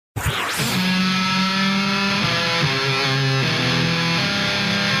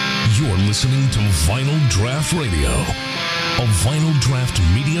listening to Vinyl Draft Radio, a Vinyl Draft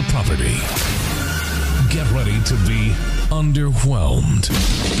media property. Get ready to be underwhelmed.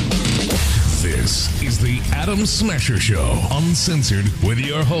 This is the Adam Smasher Show, uncensored, with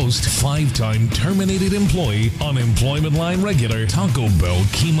your host, five-time terminated employee, unemployment line regular, Taco Bell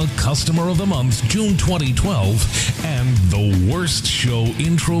Kima Customer of the Month, June 2012, and the worst show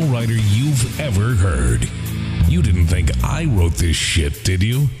intro writer you've ever heard. You didn't think I wrote this shit, did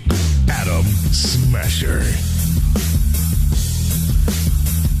you? Adam Smasher.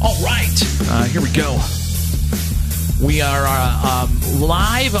 All right, here we go. We are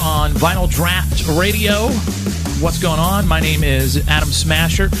live on Vinyl Draft Radio. What's going on? My name is Adam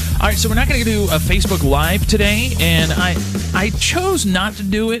Smasher. All right, so we're not going to do a Facebook Live today, and I chose not to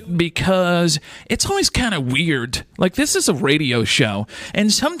do it because it's always kind of weird. Like, this is a radio show,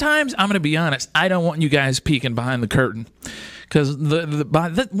 and sometimes, I'm going to be honest, I don't want you guys peeking behind the curtain. Because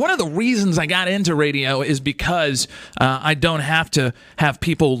one of the reasons I got into radio is because I don't have to have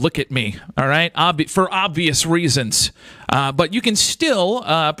people look at me, all right, for obvious reasons. But you can still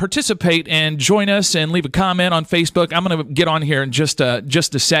participate and join us and leave a comment on Facebook. I'm going to get on here in just a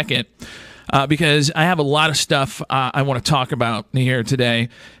second because I have a lot of stuff I want to talk about here today,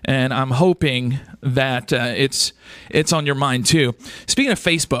 and I'm hoping that it's on your mind too. Speaking of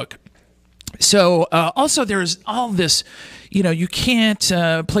Facebook, so also there's all this. You know, you can't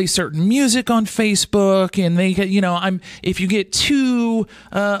play certain music on Facebook, and they, if you get too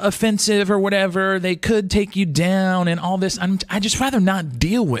offensive or whatever, they could take you down and all this. I just rather not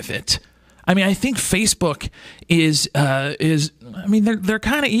deal with it. I mean, I think Facebook is they're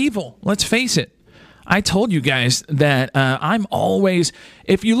kind of evil. Let's face it. I told you guys that I'm always,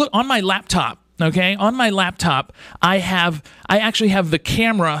 if you look on my laptop, okay, on my laptop, I actually have the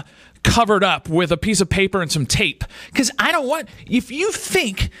camera covered up with a piece of paper and some tape, because I don't want, if you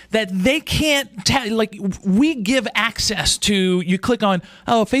think that they can't we give access to, you click on,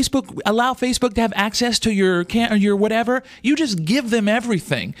 Facebook, allow Facebook to have access to your whatever, you just give them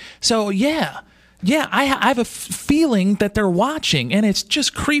everything. So yeah, I have a feeling that they're watching, and it's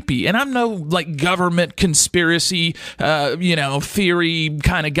just creepy. And I'm no government conspiracy, theory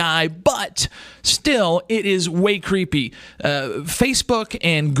kind of guy, but still, it is way creepy. Facebook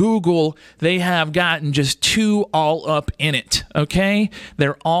and Google, they have gotten just too all up in it. Okay,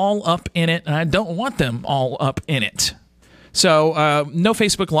 they're all up in it, and I don't want them all up in it. So no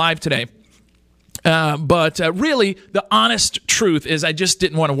Facebook Live today. But really, the honest truth is I just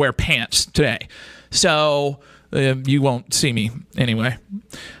didn't want to wear pants today. So you won't see me anyway.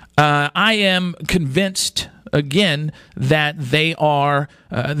 I am convinced, again, that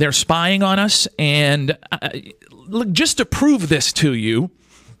they're spying on us. And look, just to prove this to you,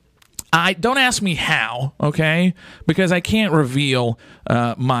 don't ask me how, okay? Because I can't reveal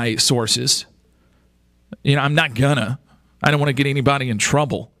my sources. I'm not gonna. I don't want to get anybody in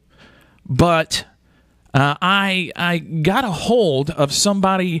trouble. But I got a hold of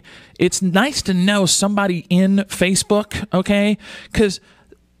somebody. It's nice to know somebody in Facebook, okay? Because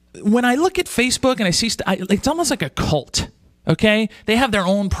when I look at Facebook and I see it's almost like a cult, okay? They have their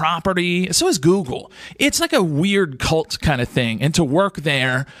own property. So is Google. It's like a weird cult kind of thing. And to work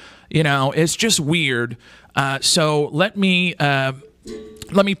there, it's just weird. So let me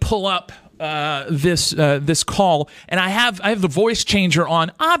pull up this call, and I have the voice changer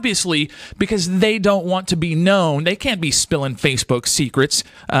on, obviously, because they don't want to be known. They can't be spilling Facebook secrets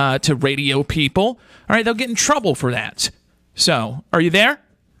to radio people. All right, they'll get in trouble for that. So, are you there?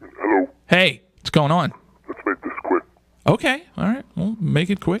 Hello. Hey, what's going on? Let's make this quick. Okay, all right, well, make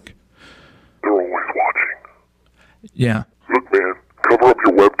it quick. They're always watching. Yeah. Look, man, cover up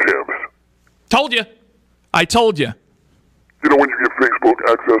your webcams. Told you. I told you. You know when you give Facebook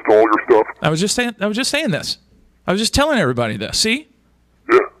access to all your stuff? I was just saying this. I was just telling everybody this. See?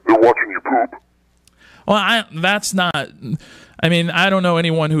 Yeah, they're watching you poop. Well, I don't know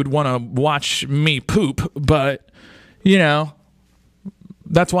anyone who'd want to watch me poop, but,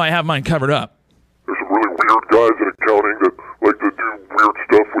 that's why I have mine covered up. There's some really weird guys in accounting that like to do weird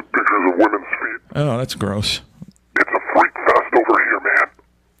stuff with pictures of women's feet. Oh, that's gross. It's a freak fest over here, man.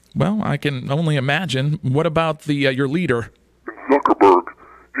 Well, I can only imagine. What about your leader? Zuckerberg,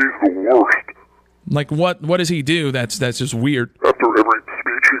 he's the worst. Like, what does he do that's just weird? After every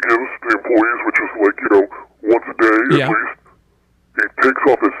speech he gives to employees, which is once a day at least, he takes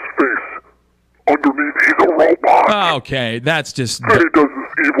off his face. Underneath, he's a robot. Okay, that's just... And he does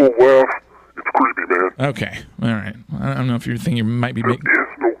this evil laugh. It's creepy, man. Okay, all right. I don't know if you think you might be making... There is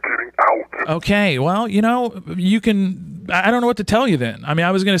no getting out. Okay, well, you can... I don't know what to tell you then. I mean,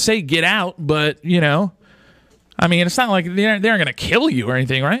 I was going to say get out, but, I mean, it's not like they're going to kill you or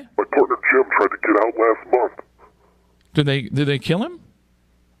anything, right? My partner Jim tried to get out last month. Did they kill him?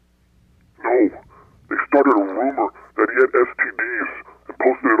 No. They started a rumor that he had STDs and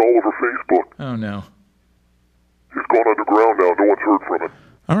posted it all over Facebook. Oh, no. He's gone underground now. No one's heard from him.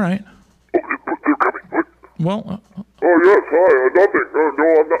 All right. Oh, they're coming. What? Well... Oh, yes, hi. Nothing. No,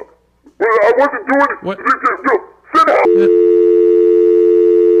 I'm not. Well, I wasn't doing it. What? No, sit down.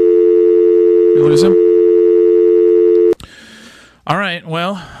 You lose him? All right,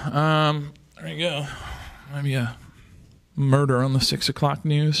 well, there you go. Maybe a murder on the 6 o'clock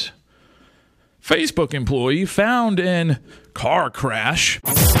news. Facebook employee found in car crash.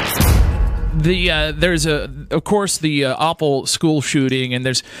 There's of course the awful school shooting, and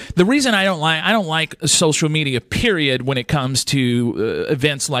there's the reason I don't like social media period when it comes to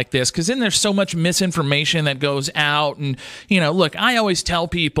events like this, because then there's so much misinformation that goes out. And look, I always tell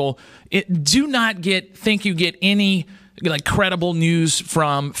people, do not think you get any like credible news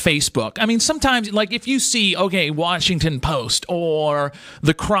from Facebook. I mean, sometimes, like if you see, Washington Post or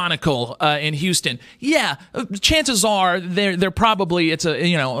the Chronicle in Houston, yeah, chances are they're probably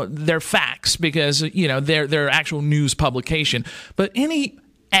they're facts because they're actual news publication. But any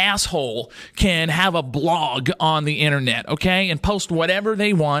asshole can have a blog on the internet, and post whatever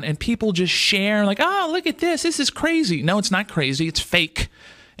they want, and people just share like, oh, look at this is crazy. No, it's not crazy. It's fake,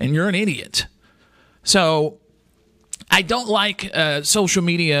 and you're an idiot. So I don't like social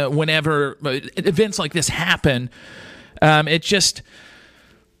media whenever events like this happen.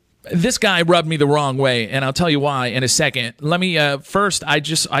 This guy rubbed me the wrong way, and I'll tell you why in a second. Let me first.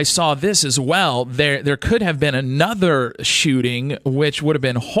 I saw this as well. There could have been another shooting, which would have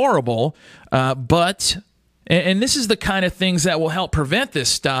been horrible. But this is the kind of things that will help prevent this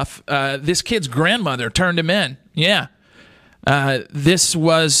stuff. This kid's grandmother turned him in. Yeah. This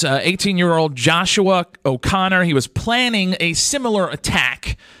was 18-year-old Joshua O'Connor. He was planning a similar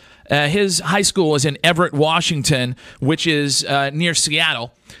attack. His high school is in Everett, Washington, which is near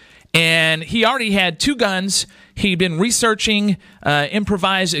Seattle. And he already had 2 guns. He'd been researching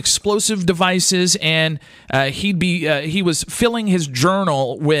improvised explosive devices, and he was filling his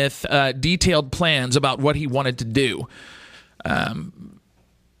journal with detailed plans about what he wanted to do.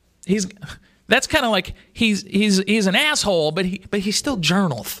 That's kind of like he's an asshole, but he still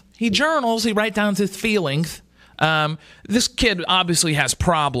journals. He journals. He writes down his feelings. This kid obviously has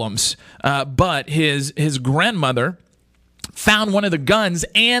problems, but his grandmother found one of the guns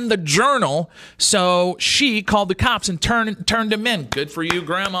and the journal, so she called the cops and turned him in. Good for you,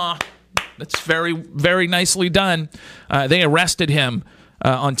 Grandma. That's very, very nicely done. They arrested him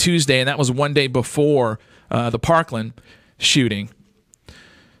on Tuesday, and that was one day before the Parkland shooting.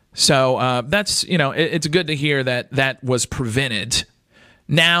 So that's, it's good to hear that was prevented.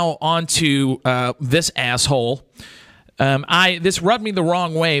 Now on to this asshole. This rubbed me the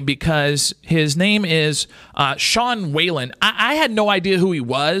wrong way because his name is Sean Whalen. I had no idea who he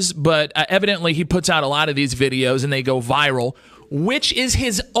was, but evidently he puts out a lot of these videos and they go viral, which is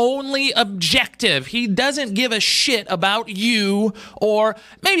his only objective. He doesn't give a shit about you, or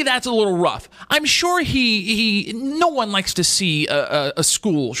maybe that's a little rough. I'm sure no one likes to see a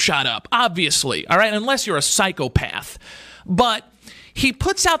school shot up, obviously, all right, unless you're a psychopath. But he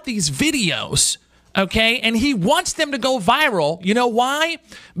puts out these videos, and he wants them to go viral. You know why?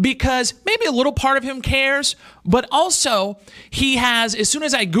 Because maybe a little part of him cares, but also he has, as soon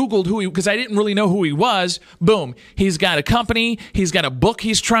as I Googled because I didn't really know who he was, boom, he's got a company, he's got a book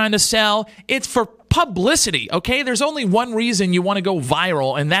he's trying to sell. It's for publicity, There's only one reason you want to go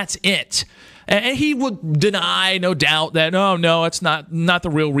viral, and that's it. And he would deny, no doubt, that, oh, no, it's not the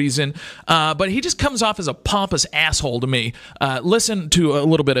real reason. But he just comes off as a pompous asshole to me. Listen to a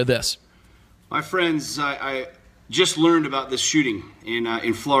little bit of this. My friends, I just learned about this shooting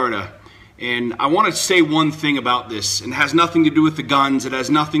in Florida, and I want to say one thing about this, and it has nothing to do with the guns. It has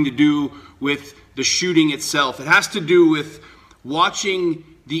nothing to do with the shooting itself. It has to do with watching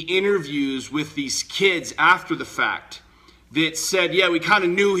the interviews with these kids after the fact that said, yeah, we kind of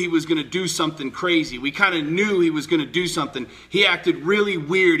knew he was going to do something crazy. We kind of knew he was going to do something. He acted really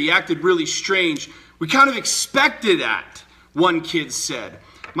weird. He acted really strange. We kind of expected that, one kid said.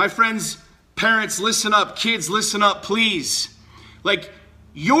 My friends, parents, listen up. Kids, listen up, please. Like,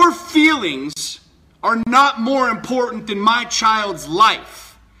 your feelings are not more important than my child's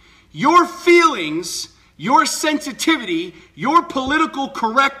life. Your feelings, your sensitivity, your political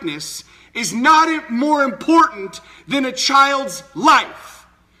correctness is not more important than a child's life.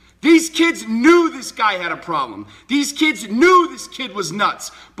 These kids knew this guy had a problem. These kids knew this kid was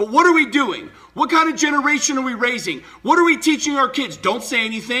nuts. But what are we doing? What kind of generation are we raising? What are we teaching our kids? Don't say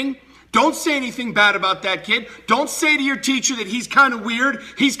anything. Don't say anything bad about that kid. Don't say to your teacher that he's kind of weird,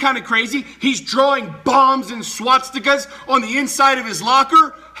 he's kind of crazy, he's drawing bombs and swastikas on the inside of his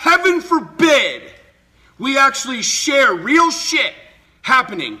locker. Heaven forbid we actually share real shit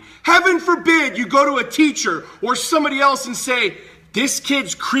happening. Heaven forbid you go to a teacher or somebody else and say, this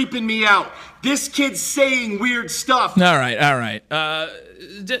kid's creeping me out. This kid's saying weird stuff. All right.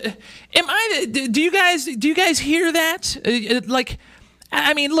 Do you guys hear that? Like,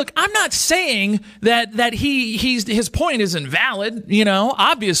 I mean, look, I'm not saying that his point isn't valid. You know,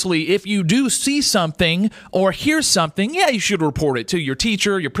 obviously, if you do see something or hear something, yeah, you should report it to your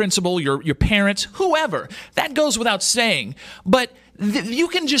teacher, your principal, your parents, whoever. That goes without saying. But you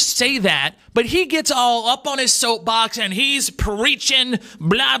can just say that, but he gets all up on his soapbox and he's preaching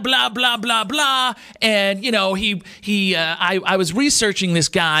blah blah blah blah blah. And you know, I was researching this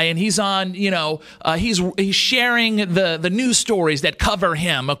guy, and he's on, you know, he's sharing the news stories that cover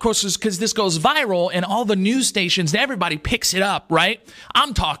him, of course, because this goes viral and all the news stations, everybody picks it up, right?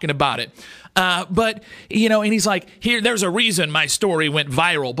 I'm talking about it. But, you know, and he's like, there's a reason my story went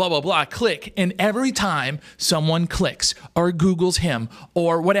viral, blah, blah, blah, click. And every time someone clicks or Googles him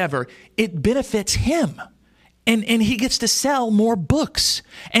or whatever, it benefits him. And he gets to sell more books.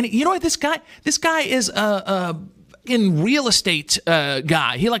 And you know what, this guy is in real estate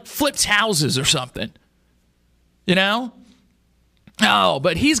guy. He like flips houses or something, you know? Oh,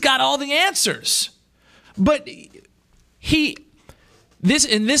 but he's got all the answers. But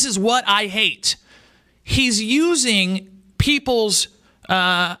this is what I hate. He's using people's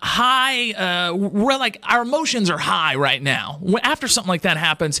high, we're like, our emotions are high right now after something like that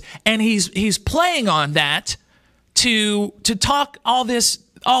happens, and he's playing on that to talk all this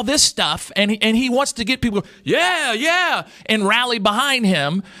stuff, and he wants to get people, yeah, and rally behind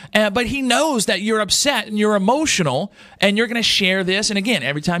him. But he knows that you're upset and you're emotional, and you're going to share this. And again,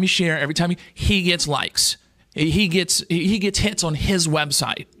 every time you share, he gets likes. He gets hits on his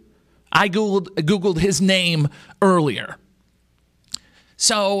website. I Googled his name earlier.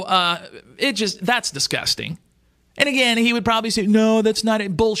 So that's disgusting. And again, he would probably say, no, that's not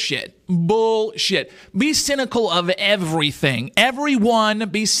it. Bullshit. Be cynical of everything. Everyone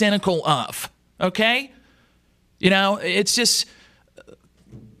be cynical of. Okay? You know, it's just,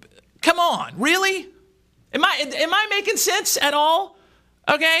 come on, really? Am I making sense at all?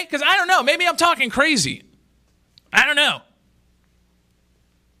 Okay? Because I don't know. Maybe I'm talking crazy. I don't know.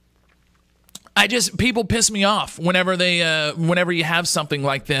 People piss me off whenever you have something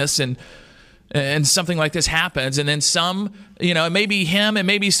like this and something like this happens, and then some, you know, it may be him, it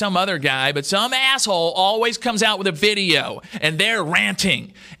may be some other guy, but some asshole always comes out with a video and they're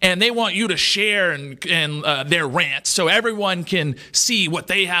ranting and they want you to share and their rant so everyone can see what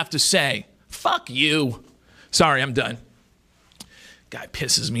they have to say. Fuck you. Sorry, I'm done. Guy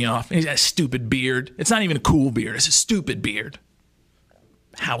pisses me off. He's got a stupid beard. It's not even a cool beard. It's a stupid beard.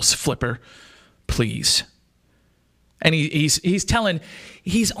 House flipper, please. And he's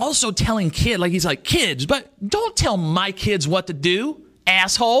also telling kids, but don't tell my kids what to do,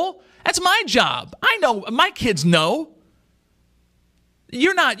 asshole. That's my job. I know, my kids know.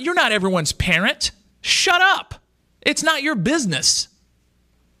 You're not everyone's parent. Shut up. It's not your business.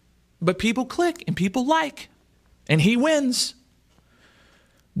 But people click and people like, and he wins.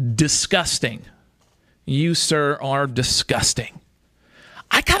 Disgusting. You, sir, are disgusting.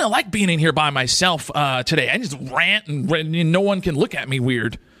 I kind of like being in here by myself today. I just rant and no one can look at me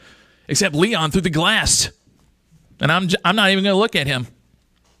weird, except Leon through the glass, and I'm not even going to look at him.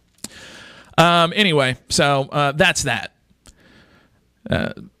 Anyway, so that's that.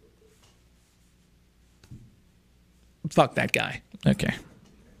 Fuck that guy. Okay.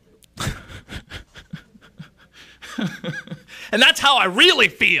 And that's how I really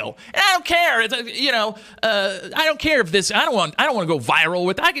feel. And I don't care. I don't care if this. I don't want to go viral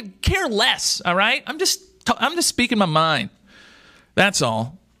with. I could care less. All right. I'm just speaking my mind. That's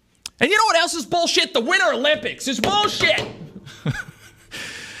all. And you know what else is bullshit? The Winter Olympics is bullshit.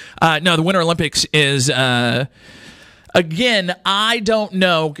 No, the Winter Olympics is. Again, I don't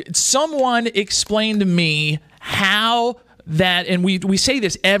know. Someone explain to me how. That, and we say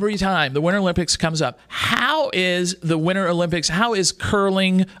this every time the Winter Olympics comes up. How is the Winter Olympics? How is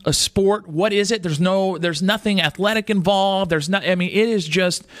curling a sport? What is it? There's nothing athletic involved. It is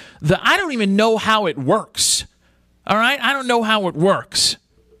just I don't even know how it works. All right, I don't know how it works,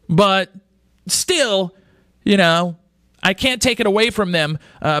 but still, you know, I can't take it away from them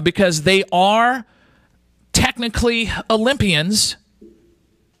because they are technically Olympians.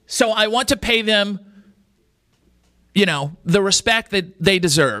 So I want to pay them, you know, the respect that they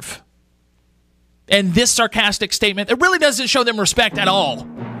deserve. And this sarcastic statement, it really doesn't show them respect at all.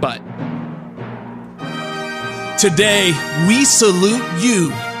 But today, we salute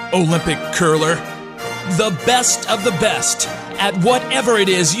you, Olympic curler. The best of the best at whatever it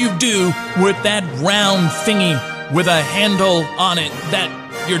is you do with that round thingy with a handle on it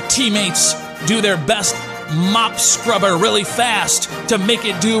that your teammates do their best mop scrubber really fast to make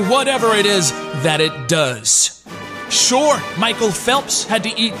it do whatever it is that it does. Sure, Michael Phelps had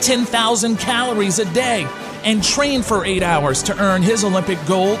to eat 10,000 calories a day and train for 8 hours to earn his Olympic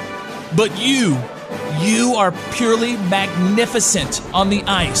gold, but you are purely magnificent on the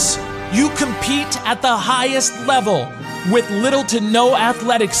ice. You compete at the highest level with little to no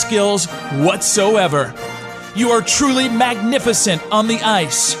athletic skills whatsoever. You are truly magnificent on the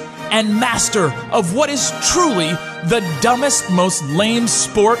ice and master of what is truly the dumbest, most lame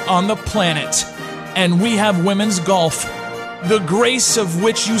sport on the planet. And we have women's golf. The grace of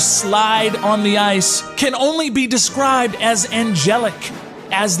which you slide on the ice can only be described as angelic,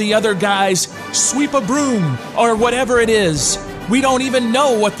 as the other guys sweep a broom or whatever it is. We don't even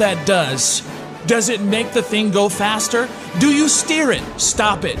know what that does. Does it make the thing go faster? Do you steer it?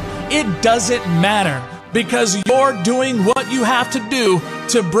 Stop it? It doesn't matter, because you're doing what you have to do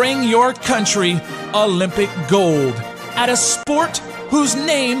to bring your country Olympic gold at a sport whose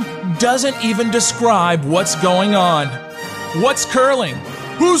name doesn't even describe what's going on. What's curling?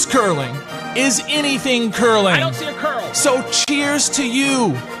 Who's curling? Is anything curling? I don't see a curl. So cheers to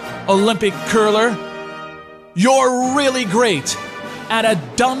you, Olympic curler. You're really great at a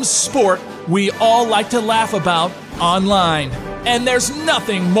dumb sport we all like to laugh about online. And there's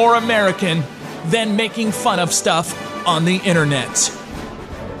nothing more American than making fun of stuff on the internet.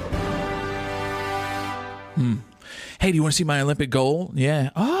 Hey, do you want to see my Olympic gold? Yeah.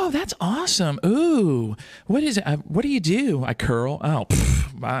 Oh, that's awesome. Ooh, what is it? What do you do? I curl. Oh,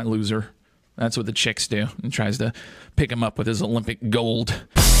 bye, loser. That's what the chicks do. And tries to pick him up with his Olympic gold.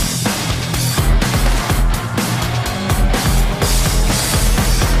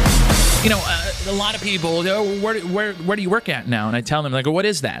 You know, a lot of people, where do you work at now? And I tell them, like, what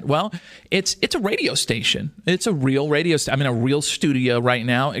is that? Well, it's a radio station. It's a real radio station. I'm in a real studio right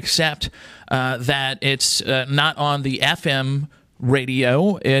now, except that it's not on the FM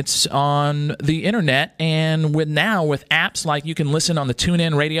radio. It's on the internet, and with apps like you can listen on the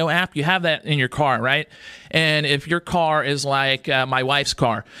TuneIn Radio app. You have that in your car, right? And if your car is like my wife's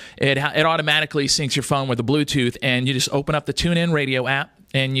car, it automatically syncs your phone with the Bluetooth, and you just open up the TuneIn Radio app.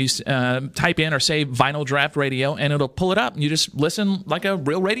 And you type in or say Vinyl Draft Radio, and it'll pull it up. You just listen like a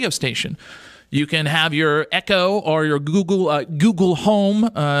real radio station. You can have your Echo or your Google Home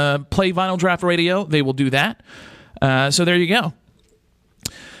play Vinyl Draft Radio. They will do that. So there you go.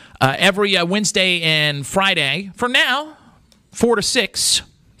 Every Wednesday and Friday, for now, 4 to 6.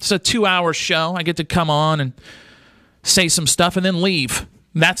 It's a 2-hour show. I get to come on and say some stuff and then leave.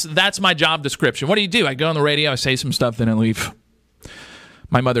 That's my job description. What do? I go on the radio, I say some stuff, then I leave.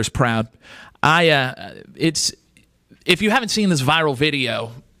 My mother's proud. If you haven't seen this viral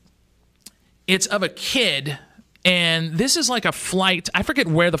video, it's of a kid, and this is like a flight. I forget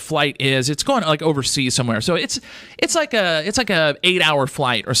where the flight is. It's going like overseas somewhere. So it's like a 8-hour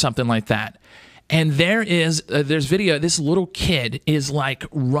flight or something like that. And there's video. This little kid is like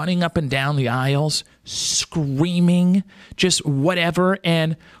running up and down the aisles, screaming, just whatever.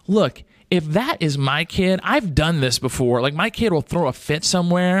 And look, if that is my kid, I've done this before. Like, my kid will throw a fit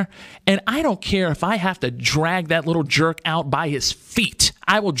somewhere, and I don't care if I have to drag that little jerk out by his feet.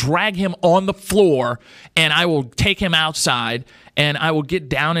 I will drag him on the floor, and I will take him outside, and I will get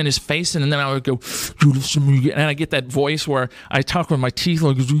down in his face, and then I would go, "You listen to me," and I get that voice where I talk with my teeth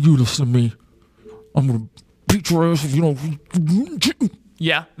like, "You listen to me. I'm going to beat your ass if you don't."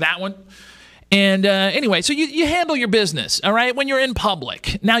 Yeah, that one. And anyway, so you handle your business, all right, when you're in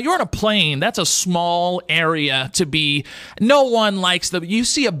public. Now, you're on a plane. That's a small area to be. No one likes you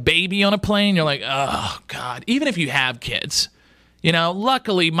see a baby on a plane, you're like, oh, God. Even if you have kids. You know,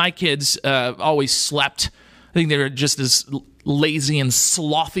 luckily, my kids always slept. I think they're just as lazy and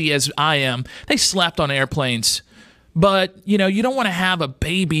slothy as I am. They slept on airplanes. But, you know, you don't want to have a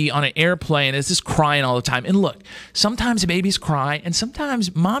baby on an airplane that's just crying all the time. And look, sometimes babies cry, and sometimes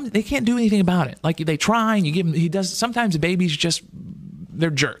they can't do anything about it. Like, they try, and you give them, sometimes babies they're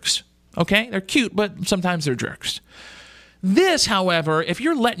jerks. Okay? They're cute, but sometimes they're jerks. This, however, if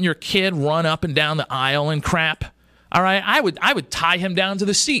you're letting your kid run up and down the aisle and crap, all right, I would tie him down to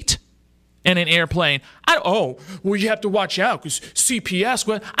the seat in an airplane. You have to watch out because CPS.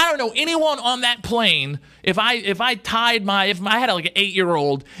 Well, I don't know anyone on that plane. If I had like an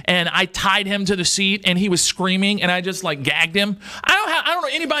 8-year-old and I tied him to the seat and he was screaming and I just like gagged him, I don't know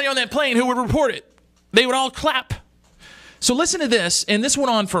anybody on that plane who would report it. They would all clap. So listen to this, and this went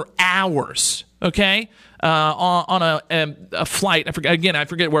on for hours, okay? On a flight. I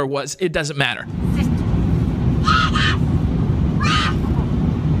forget where it was. It doesn't matter.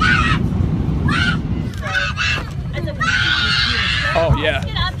 Oh, yeah.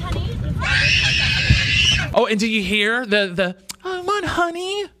 Oh, and do you hear the I want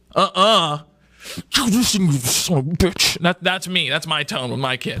honey? You son of a bitch. That's me. That's my tone with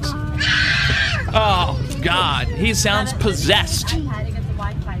my kids. Oh, God. He sounds possessed. Come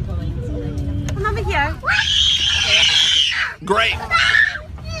over here. Great.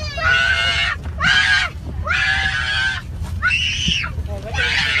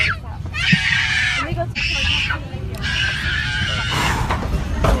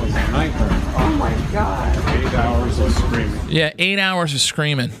 Oh my God. 8 hours of screaming. Yeah, 8 hours of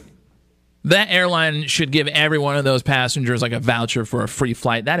screaming. That airline should give every one of those passengers like a voucher for a free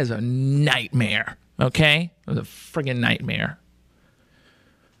flight. That is a nightmare, okay? It was a friggin' nightmare.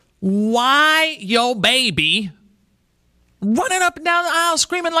 Why your baby running up and down the aisle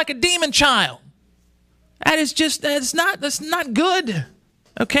screaming like a demon child? That's not good,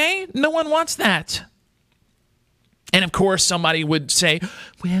 okay? No one wants that. And of course, somebody would say,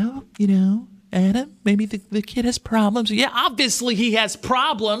 well, Adam, maybe the kid has problems. Yeah, obviously he has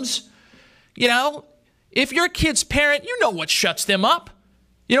problems. If you're a kid's parent, you know what shuts them up.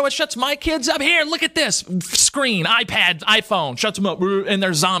 You know what shuts my kids up? Here, look at this. Screen, iPad, iPhone, shuts them up, and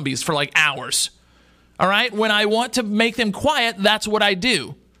they're zombies for like hours. All right? When I want to make them quiet, that's what I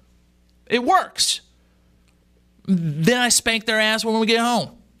do. It works. Then I spank their ass when we get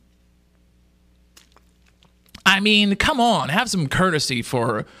home. I mean, come on, have some courtesy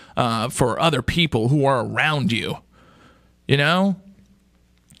for other people who are around you.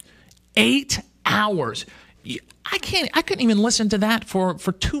 8 hours. I couldn't even listen to that for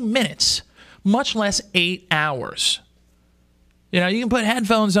 2 minutes, much less 8 hours. You can put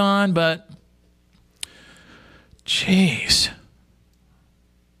headphones on, but jeez.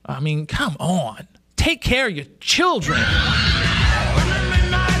 I mean, come on. Take care of your children.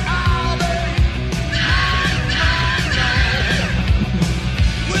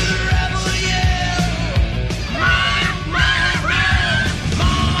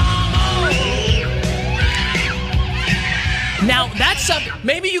 Now, that's something.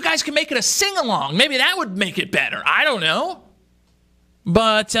 Maybe you guys can make it a sing-along. Maybe that would make it better. I don't know.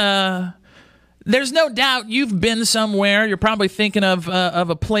 But there's no doubt you've been somewhere. You're probably thinking of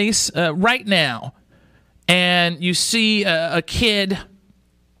a place right now. And you see a kid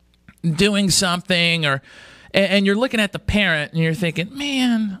doing something, and you're looking at the parent, and you're thinking,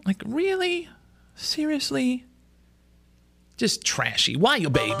 man, like, really? Seriously? Just trashy. Why you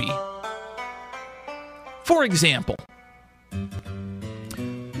baby? For example,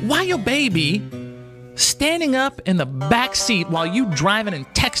 why your baby standing up in the back seat while you driving and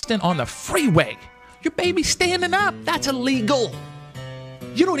texting on the freeway? Your baby standing up, that's illegal.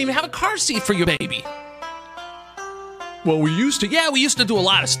 You don't even have a car seat for your baby. Well, we used to do a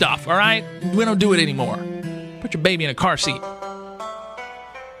lot of stuff, all right? We don't do it anymore. Put your baby in a car seat.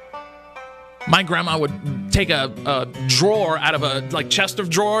 My grandma would take a drawer out of a chest of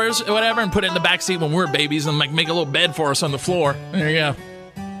drawers or whatever and put it in the back seat when we were babies and make a little bed for us on the floor. There you go.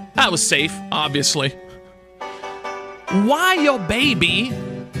 That was safe, obviously. Why your baby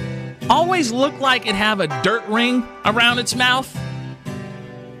always look like it have a dirt ring around its mouth?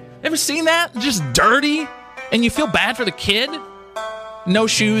 Ever seen that? Just dirty, and you feel bad for the kid? No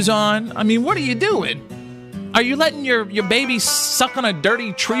shoes on. I mean, what are you doing? Are you letting your baby suck on a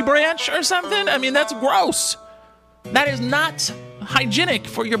dirty tree branch or something? I mean, that's gross. That is not hygienic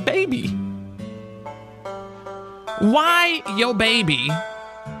for your baby. Why your baby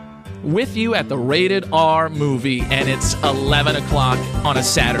with you at the Rated R movie and it's 11 o'clock on a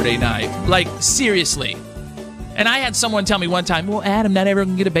Saturday night? Like, seriously. And I had someone tell me one time, well, Adam, not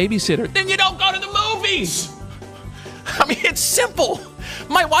everyone can get a babysitter. Then you don't go to the movies. I mean, it's simple.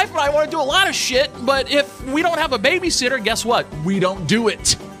 My wife and I want to do a lot of shit, but if we don't have a babysitter, guess what? We don't do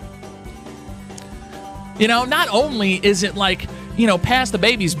it. Not only is it past the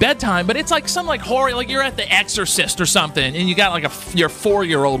baby's bedtime, but it's like some horror, like you're at The Exorcist or something, and you got your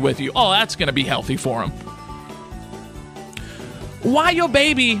 4-year-old with you. Oh, that's going to be healthy for him. Why your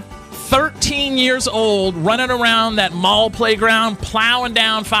baby 13 years old running around that mall playground plowing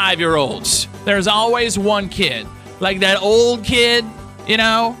down 5-year-olds? There's always one kid. Like that old kid,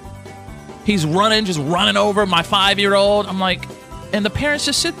 he's just running over my 5-year-old. I'm like, and the parents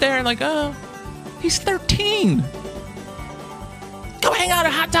just sit there and like, oh, he's 13. Go hang out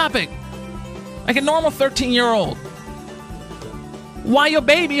at Hot Topic. Like a normal 13-year-old. Why your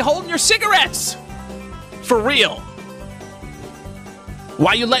baby holding your cigarettes? For real.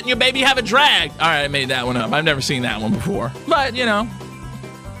 Why you letting your baby have a drag? All right, I made that one up. I've never seen that one before. But, you know.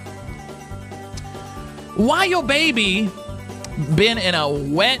 Why your baby been in a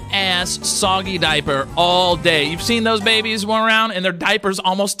wet-ass, soggy diaper all day? You've seen those babies run around and their diaper's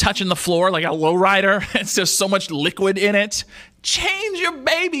almost touching the floor like a lowrider. It's just so much liquid in it. Change your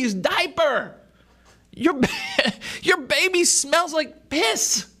baby's diaper. Your baby smells like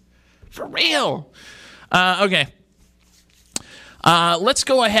piss. For real. Okay. Let's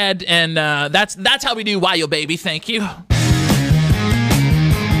go ahead and that's how we do Why Yo Baby. Thank you.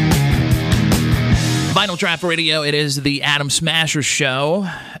 Vinyl Draft Radio. It is the Adam Smasher Show,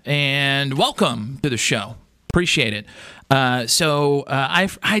 and welcome to the show. Appreciate it.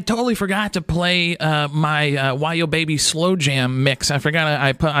 I totally forgot to play my Why Yo Baby slow jam mix. I forgot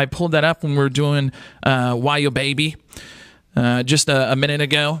I pulled that up when we were doing Why Yo Baby. Just a minute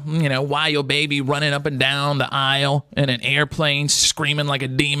ago, you know, Why Yo Baby running up and down the aisle in an airplane, screaming like a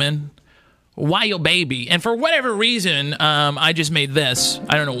demon. Why Yo Baby. And for whatever reason, I just made this.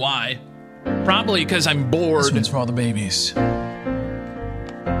 I don't know why. Probably because I'm bored. This one's for all the babies.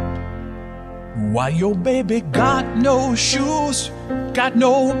 Why your baby got no shoes, got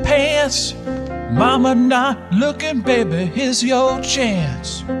no pants? Mama not looking, baby, here's your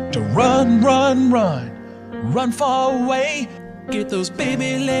chance to run, run, run. Run far away, get those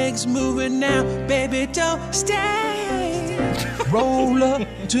baby legs moving now, baby don't stay. Roll up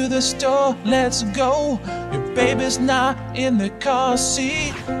to the store, let's go. Your baby's not in the car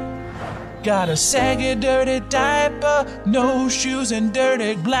seat. Got a saggy, dirty diaper, no shoes and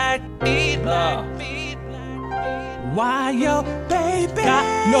dirty black feet. Why your baby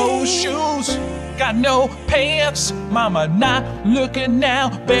got no shoes? Got no pants, mama not looking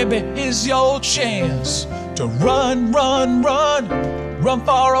now, baby, here's your chance to run, run, run, run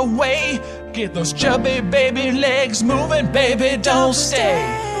far away, get those chubby baby legs moving, baby, don't stay.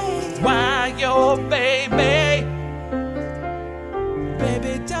 Why your baby,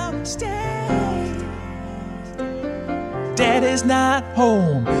 baby, don't stay. Daddy's not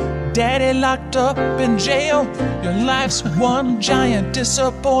home, daddy locked up in jail. Your life's one giant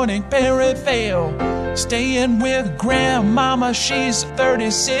disappointing fairy tale. Staying with grandmama, she's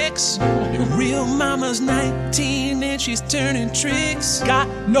 36. Your real mama's 19 and she's turning tricks. Got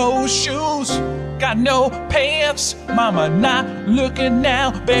no shoes, got no pants. Mama not looking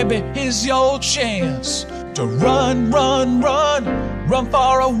now, baby, here's your chance to run, run, run, run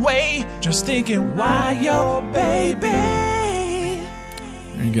far away. Just thinking, why your baby?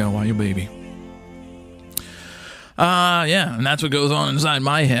 There you go, Why Yo Baby. Yeah, and that's what goes on inside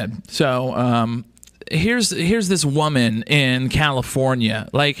my head. So, here's this woman in California.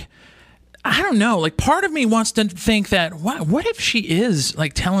 Like, I don't know. Like, part of me wants to think that, what if she is,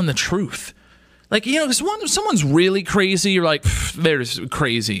 like, telling the truth? Like, you know, because someone's really crazy, you're like, they're just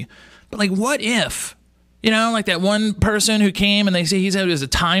crazy. But, like, what if? You know, like that one person who came and they say he was a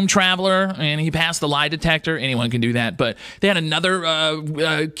time traveler and he passed the lie detector. Anyone can do that. But they had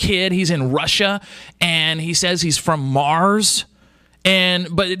another kid. He's in Russia and he says he's from Mars.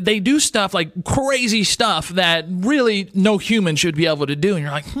 But they do stuff like crazy stuff that really no human should be able to do. And you're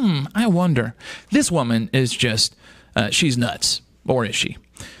like, I wonder. This woman is just, she's nuts. Or is she?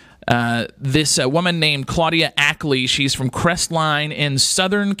 This woman named Claudia Ackley, she's from Crestline in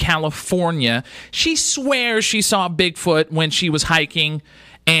Southern California. She swears she saw Bigfoot when she was hiking,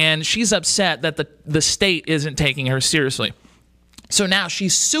 and she's upset that the state isn't taking her seriously. So now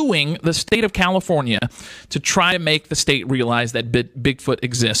she's suing the state of California to try to make the state realize that Bigfoot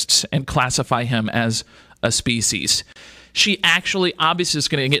exists and classify him as a species. She actually obviously is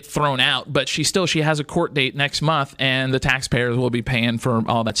going to get thrown out, but she has a court date next month, and the taxpayers will be paying for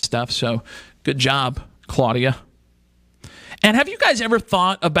all that stuff. So good job, Claudia. And have you guys ever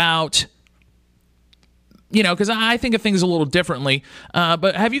thought about, you know, because I think of things a little differently,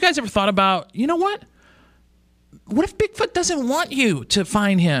 but have you guys ever thought about, you know what? What if Bigfoot doesn't want you to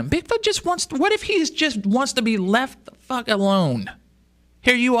find him? Bigfoot just what if he just wants to be left the fuck alone?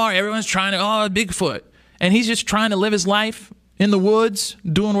 Here you are, everyone's trying to, Bigfoot. And he's just trying to live his life in the woods,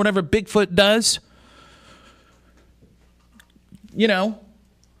 doing whatever Bigfoot does. You know.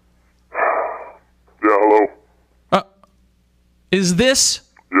 Yeah, hello? Is this?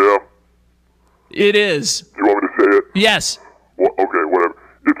 Yeah. It is. You want me to say it? Yes. Well, okay, whatever.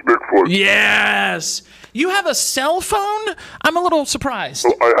 It's Bigfoot. Yes. You have a cell phone? I'm a little surprised.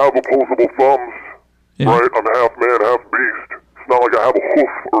 Well, I have opposable thumbs, right? I'm half man, half beast. It's not like I have a hoof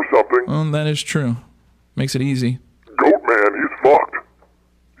or something. Oh, that is true. Makes it easy. Goat man, he's fucked.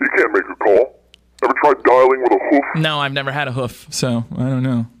 He can't make a call. Ever tried dialing with a hoof? No, I've never had a hoof, so I don't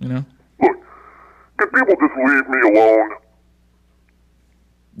know, you know. Look, Can people just leave me alone?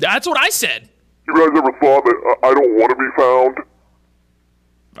 That's what I said. You guys ever thought that I don't want to be found?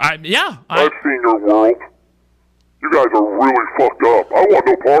 I've seen your world. You guys are really fucked up. I want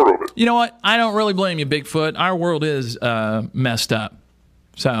no part of it. You know what? I don't really blame you, Bigfoot. Our world is messed up.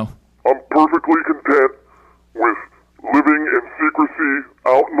 So I'm perfectly content with living in secrecy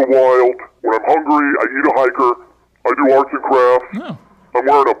out in the wild. When I'm hungry, I eat a hiker. I do arts and crafts. Oh. I'm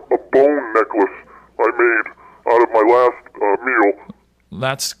wearing a bone necklace I made out of my last meal.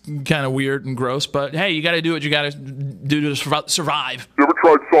 That's kind of weird and gross, but hey, you got to do what you got to do to survive. You ever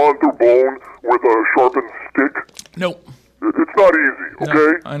tried sawing through bone with a sharpened stick? Nope. It's not easy,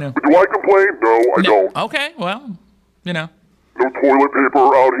 okay? No, I know. But do I complain? No, I don't. Okay, well, you know. No toilet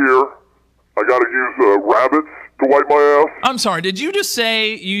paper out here. I got to use rabbits to wipe my ass. I'm sorry, did you just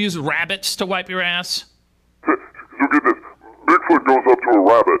say you use rabbits to wipe your ass? So get this. Bigfoot goes up to a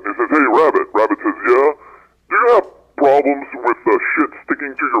rabbit and he says, "Hey, rabbit." Rabbit says, "Yeah. Do you have problems with shit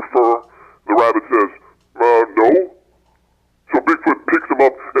sticking to your fur?" The rabbit says, "No." So Bigfoot picks him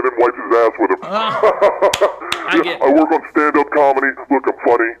up and then wipes his ass with him. I work on stand-up comedy. Look, I'm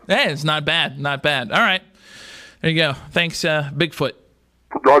funny. Hey, it's not bad. Not bad. All right. There you go. Thanks, Bigfoot.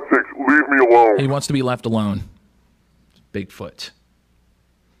 For God's sakes, leave me alone. He wants to be left alone. Bigfoot.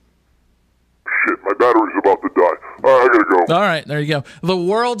 Shit, my battery's about to die. All right, I gotta go. All right, there you go. The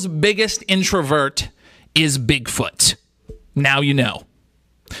world's biggest introvert is Bigfoot. Now you know.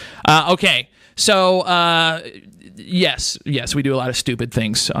 Okay, so yes, we do a lot of stupid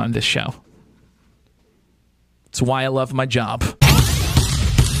things on this show. It's why I love my job.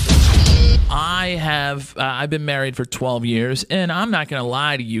 I've been married for 12 years, and I'm not going to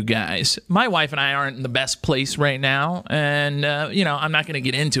lie to you guys. My wife and I aren't in the best place right now, and, I'm not going to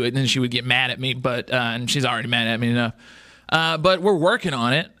get into it, and then she would get mad at me, but and she's already mad at me enough. But we're working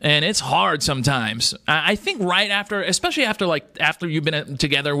on it, and it's hard sometimes. I think right after, especially after you've been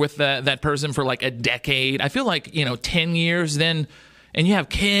together with that person for like a decade, I feel like, 10 years then, and you have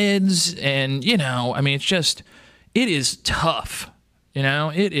kids, and, it's just, it is tough.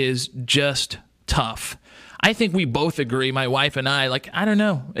 It is just tough. I think we both agree, my wife and I, I don't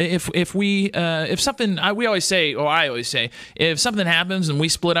know, if something, we always say, or I always say, if something happens and we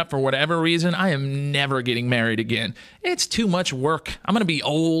split up for whatever reason, I am never getting married again. It's too much work. I'm going to be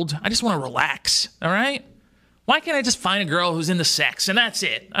old. I just want to relax, all right? Why can't I just find a girl who's into sex and that's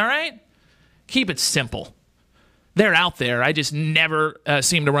it, all right? Keep it simple. They're out there. I just never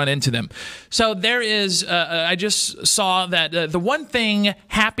seem to run into them. So there is, I just saw that the one thing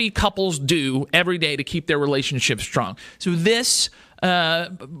happy couples do every day to keep their relationship strong. So this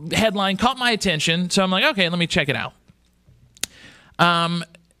headline caught my attention. So I'm like, okay, let me check it out.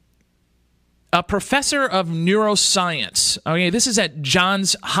 A professor of neuroscience. Okay, this is at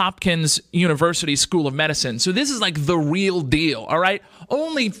Johns Hopkins University School of Medicine. So this is like the real deal, all right?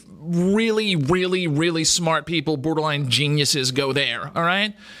 Only really, really, really smart people, borderline geniuses go there, all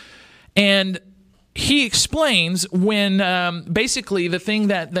right? And he explains when basically the thing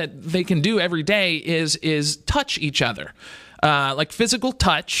that they can do every day is touch each other, like physical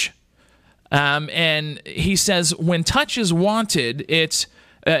touch. And he says when touch is wanted, it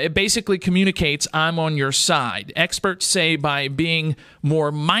basically communicates, I'm on your side. Experts say by being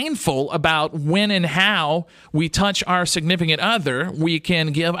more mindful about when and how we touch our significant other, we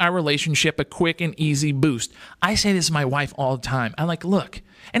can give our relationship a quick and easy boost. I say this to my wife all the time. I'm like, look,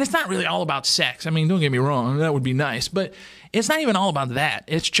 and it's not really all about sex. I mean, don't get me wrong, that would be nice, but it's not even all about that.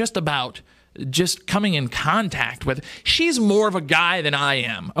 It's just about just coming in contact with. She's more of a guy than I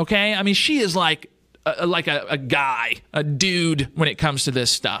am, okay? I mean, she is like a guy, a dude when it comes to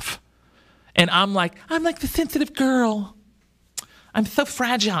this stuff. And I'm like the sensitive girl. I'm so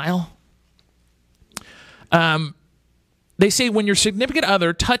fragile. They say when your significant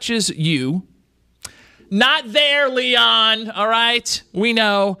other touches you, not there, Leon, all right? We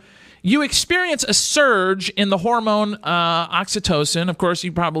know. You experience a surge in the hormone oxytocin. Of course,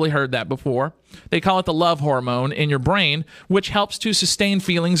 you've probably heard that before. They call it the love hormone in your brain, which helps to sustain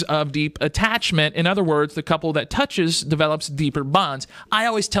feelings of deep attachment. In other words, the couple that touches develops deeper bonds. I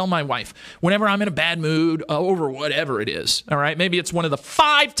always tell my wife, whenever I'm in a bad mood over whatever it is, all right, maybe it's one of the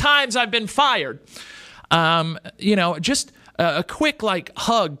 5 times I've been fired, just a quick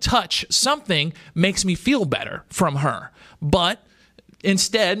hug, touch, something makes me feel better from her. But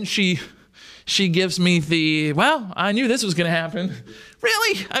instead, she gives me the, well, I knew this was going to happen.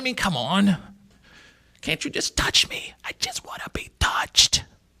 Really? I mean, come on. Can't you just touch me? I just want to be touched.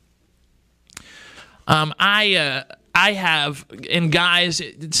 I have, and guys,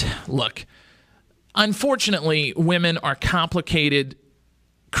 look, unfortunately, women are complicated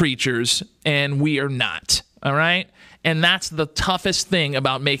creatures, and we are not. All right? And that's the toughest thing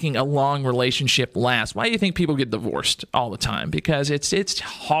about making a long relationship last. Why do you think people get divorced all the time? Because it's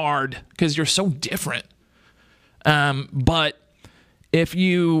hard, because you're so different. But if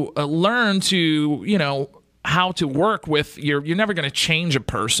you learn to, how to work with you're never going to change a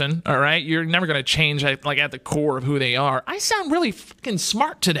person, all right? You're never going to change, like, at the core of who they are. I sound really fucking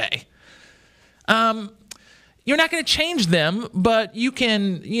smart today. You're not going to change them, but you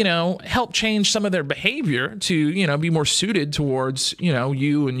can, help change some of their behavior to, be more suited towards,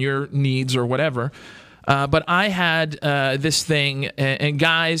 you and your needs or whatever. But I had this thing, and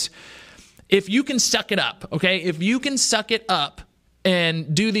guys, if you can suck it up, okay? If you can suck it up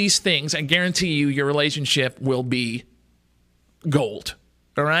and do these things, I guarantee you your relationship will be gold,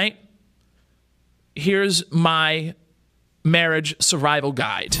 all right? Here's my marriage survival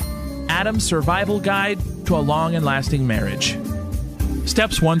guide. Adam's survival guide to a long and lasting marriage.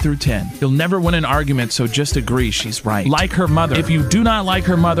 Steps 1 through 10. You'll never win an argument, so just agree she's right. Like her mother. If you do not like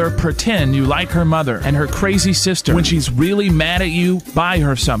her mother, pretend you like her mother and her crazy sister. When she's really mad at you, buy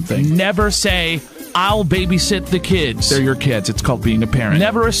her something. Never say, I'll babysit the kids. They're your kids. It's called being a parent.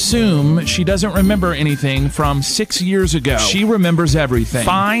 Never assume she doesn't remember anything from 6 years ago. She remembers everything.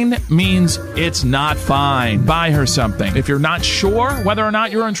 Fine means it's not fine. Buy her something. If you're not sure whether or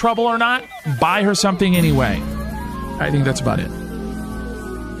not you're in trouble or not, buy her something anyway. I think that's about it.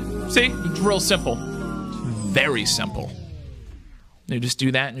 See? It's real simple. Very simple. You just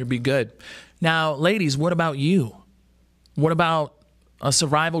do that and you'll be good. Now, ladies, what about you? What about a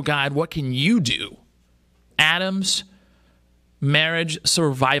survival guide? What can you do? Adam's marriage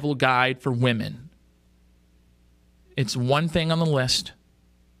survival guide for women. It's one thing on the list,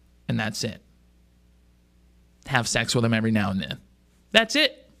 and that's it. Have sex with him every now and then. That's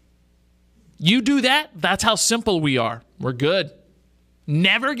it. You do that, that's how simple we are. We're good.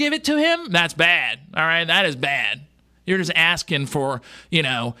 Never give it to him, that's bad. All right, that is bad. You're just asking for,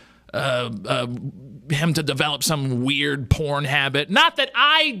 him to develop some weird porn habit. Not that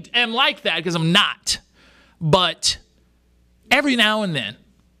I am like that, because I'm not. But every now and then,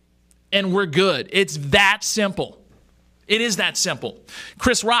 and we're good. It's that simple. It is that simple.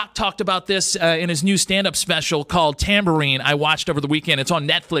 Chris Rock talked about this in his new stand-up special called Tambourine. I watched over the weekend. It's on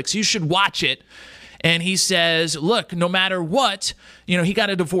Netflix. You should watch it. And he says, look, no matter what, he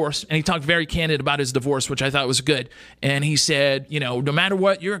got a divorce, and he talked very candid about his divorce, which I thought was good. And he said, no matter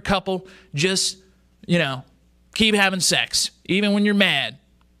what, you're a couple, just, keep having sex, even when you're mad.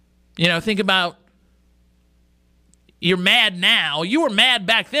 Think about, you're mad now. You were mad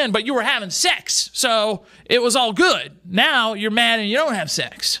back then, but you were having sex. So it was all good. Now you're mad and you don't have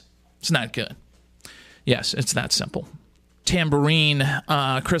sex. It's not good. Yes, it's that simple. Tambourine,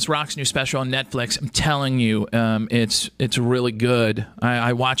 Chris Rock's new special on Netflix. I'm telling you, it's really good.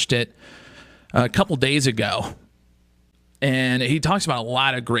 I watched it a couple days ago, and he talks about a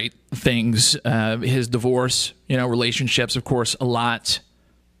lot of great things. His divorce, relationships, of course, a lot.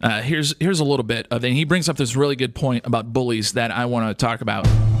 Here's a little bit of it. And he brings up this really good point about bullies that I want to talk about.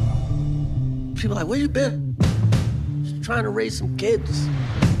 People are like, where you been? Just trying to raise some kids.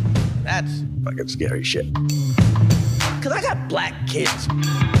 That's fucking scary shit. Because I got black kids.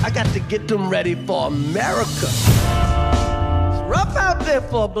 I got to get them ready for America. It's rough out there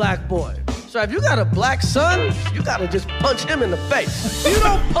for a black boy. So if you got a black son, you got to just punch him in the face. If you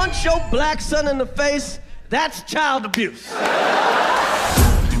don't punch your black son in the face, that's child abuse.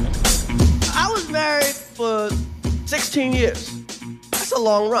 I was married for 16 years. That's a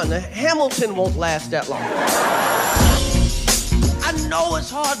long run. Hamilton won't last that long. I know it's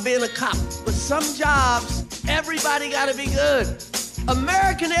hard being a cop, but some jobs, everybody gotta be good.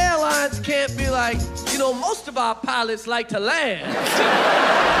 American Airlines can't be like, most of our pilots like to land.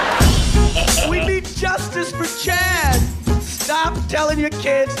 We need justice for Chad. Stop telling your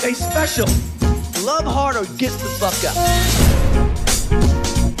kids they special. Love hard or get the fuck up.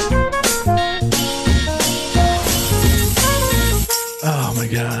 Oh my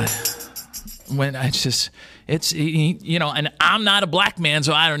God. When and I'm not a black man,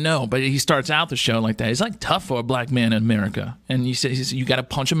 so I don't know, but he starts out the show like that. It's like tough for a black man in America. And he says you got to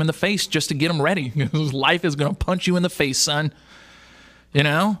punch him in the face just to get him ready. Life is going to punch you in the face, son.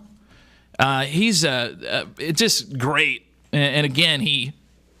 He's it's just great. And again, he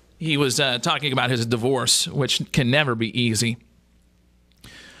was talking about his divorce, which can never be easy.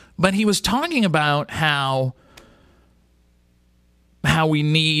 But he was talking about how we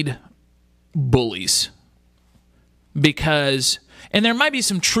need bullies. Because, and there might be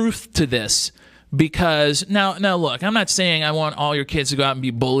some truth to this, because now look, I'm not saying I want all your kids to go out and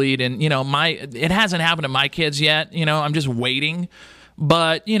be bullied, and it hasn't happened to my kids yet. I'm just waiting.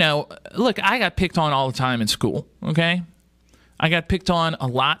 But, you know, look, I got picked on all the time in school, okay? I got picked on a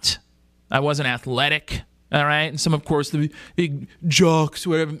lot. I wasn't athletic, all right? And some, of course, the big jocks,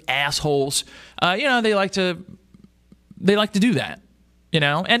 whatever, assholes, you know, they like to do that, you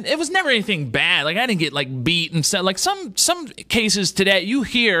know? And it was never anything bad. Like, I didn't get, like, beat and stuff. Like, some cases today you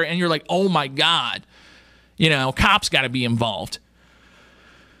hear and you're like, oh, my God. You know, cops got to be involved.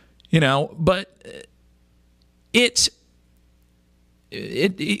 You know, but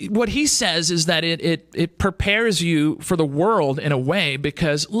what he says is that it prepares you for the world in a way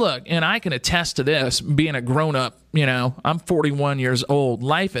because, look, and I can attest to this, being a grown-up, you know, I'm 41 years old.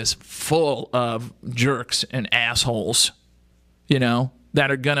 Life is full of jerks and assholes, you know, that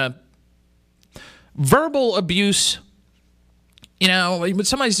are going to verbal abuse. You know, when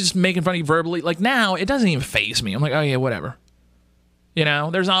somebody's just making fun of you verbally, like now, it doesn't even faze me. I'm like, oh, yeah, whatever. You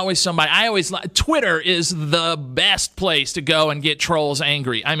know, there's always somebody. Twitter is the best place to go and get trolls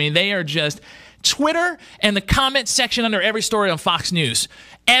angry. I mean, they are just Twitter and the comment section under every story on Fox News.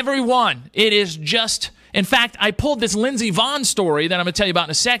 Everyone. It is just, in fact, I pulled this Lindsey Vonn story that I'm going to tell you about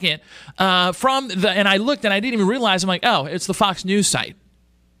in a second and I looked and I didn't even realize, I'm like, oh, it's the Fox News site.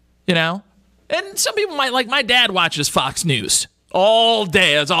 You know? And some people might, like, my dad watches Fox News all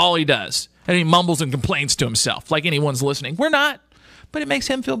day. That's all he does. And he mumbles and complains to himself like anyone's listening. We're not. But it makes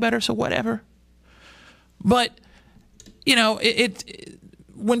him feel better, so whatever. But, you know,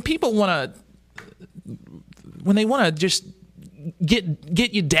 when people want to, when they want to just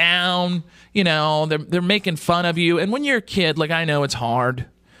get you down, you know, they're making fun of you. And when you're a kid, like, I know it's hard.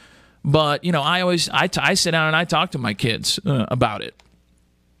 But, you know, I sit down and I talk to my kids about it.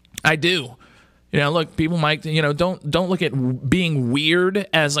 I do. You know, look, people might, you know, don't look at being weird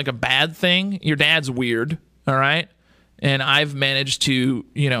as like a bad thing. Your dad's weird, all right? And I've managed to,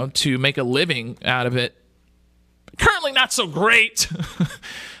 you know, to make a living out of it. Currently not so great.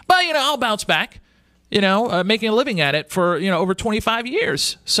 But, you know, I'll bounce back, you know, making a living at it for, you know, over 25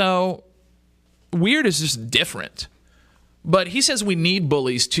 years. So weird is just different. But he says we need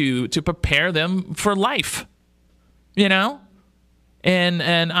bullies to prepare them for life, you know? And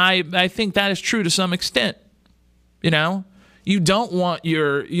I think that is true to some extent, you know? You don't want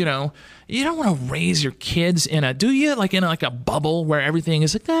your, you know, you don't want to raise your kids in a, do you? Like in a bubble where everything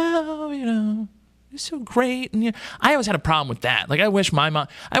is like, oh, you know, it's so great. And I always had a problem with that. Like I wish my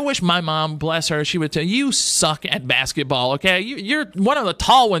mom, bless her, she would tell you suck at basketball. Okay, you're one of the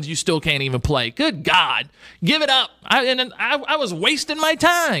tall ones. You still can't even play. Good God, give it up. I was wasting my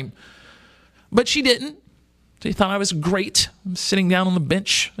time, but she didn't. She thought I was great. I'm sitting down on the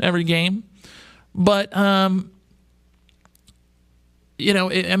bench every game, but you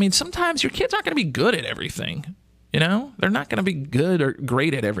know, I mean, sometimes your kids aren't going to be good at everything. You know, they're not going to be good or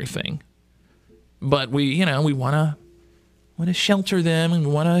great at everything. But we want to shelter them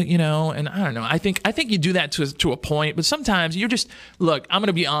and want to, you know, and I don't know. I think you do that to a point. But sometimes you're just, look, I'm going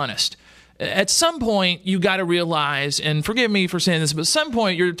to be honest. At some point, you got to realize, and forgive me for saying this, but at some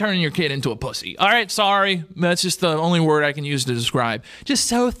point, you're turning your kid into a pussy. All right, sorry. That's just the only word I can use to describe. Just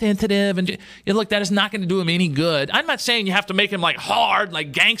so sensitive. And look, that is not going to do him any good. I'm not saying you have to make him like hard,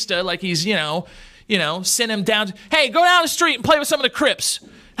 like gangsta, like he's, you know, send him down. Hey, go down the street and play with some of the Crips.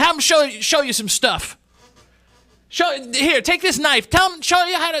 Have them show you some stuff. Here, take this knife. Show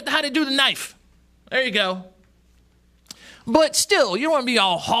you how to do the knife. There you go. But still, you don't want to be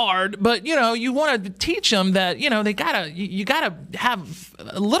all hard, but, you know, you want to teach them that, you know, you gotta have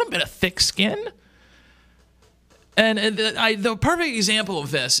a little bit of thick skin. And the perfect example of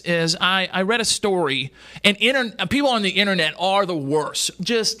this is I read a story, and people on the internet are the worst.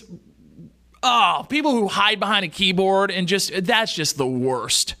 Just, people who hide behind a keyboard and that's just the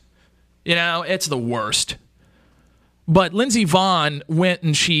worst. You know, it's the worst. But Lindsey Vonn went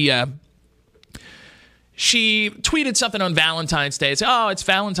and she tweeted something on Valentine's Day. It's, oh, it's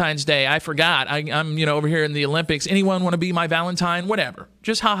Valentine's Day. I forgot. I'm, you know, over here in the Olympics. Anyone want to be my Valentine? Whatever.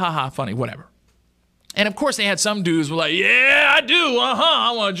 Just ha, ha, ha, funny, whatever. And, of course, they had some dudes who were like, yeah, I do.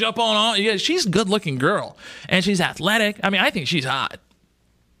 I want to jump on. Yeah, she's a good-looking girl, and she's athletic. I mean, I think she's hot.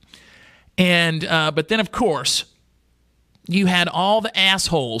 And but then, of course, you had all the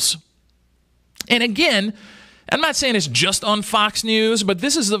assholes. And, again, I'm not saying it's just on Fox News, but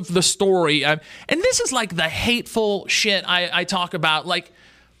this is the story. And this is like the hateful shit I talk about. Like,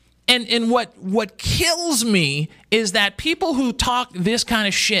 and what kills me is that people who talk this kind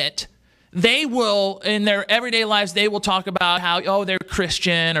of shit, they will, in their everyday lives, they will talk about how, oh, they're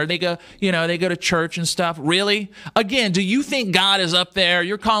Christian or they go to church and stuff. Really? Again, do you think God is up there?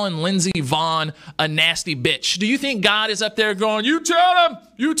 You're calling Lindsey Vonn a nasty bitch. Do you think God is up there going, you tell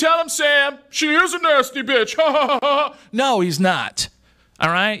him, Sam, she is a nasty bitch. No, he's not. All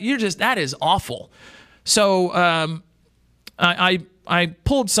right? That is awful. So I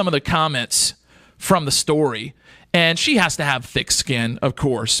pulled some of the comments from the story, and she has to have thick skin, of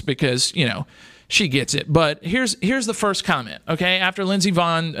course, because, she gets it. But here's the first comment, okay? After Lindsey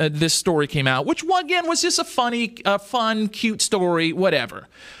Vonn, this story came out, which, again, was just a fun, cute story, whatever.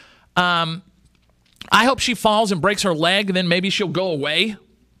 I hope she falls and breaks her leg, and then maybe she'll go away.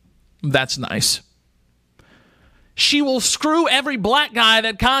 That's nice. She will screw every black guy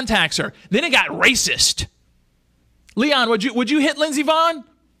that contacts her. Then it got racist. Leon, would you hit Lindsey Vonn?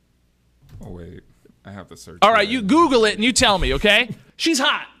 Oh, wait. I have to search. All right, you Google it and you tell me, okay? She's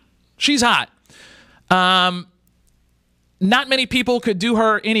hot. She's hot. Not many people could do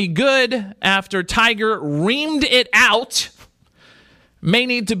her any good after Tiger reamed it out. May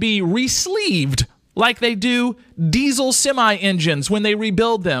need to be re-sleeved like they do diesel semi-engines when they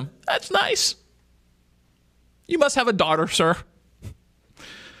rebuild them. That's nice. You must have a daughter, sir.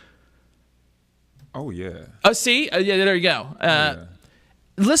 Oh, yeah. See? Yeah, there you go. Yeah.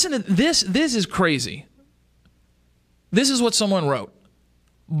 Listen to this. This is crazy. This is what someone wrote.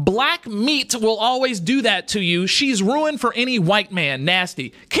 Black meat will always do that to you. She's ruined for any white man.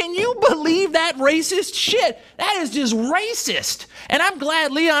 Nasty. Can you believe that racist shit? That is just racist. And I'm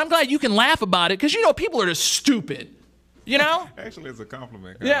glad, Leon, you can laugh about it because, people are just stupid. Actually, it's a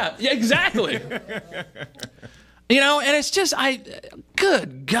compliment. Yeah, exactly. And it's just,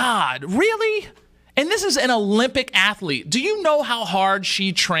 good God, really? And this is an Olympic athlete. Do you know how hard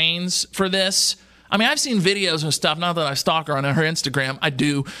she trains for this? I mean, I've seen videos and stuff, not that I stalk her on her Instagram, I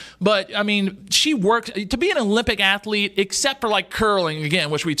do. But, I mean, she works, to be an Olympic athlete, except for like curling, again,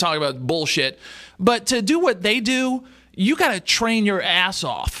 which we talk about bullshit. But to do what they do, you got to train your ass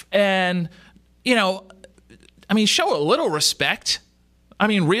off. And, show a little respect. I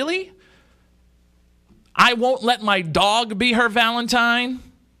mean, really? I won't let my dog be her Valentine.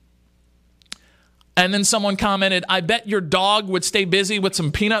 And then someone commented, I bet your dog would stay busy with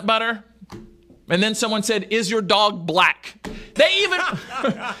some peanut butter. And then someone said, is your dog black? They even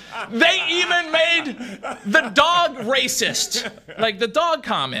made the dog racist. Like the dog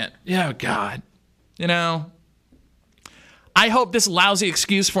comment. Yeah, God. I hope this lousy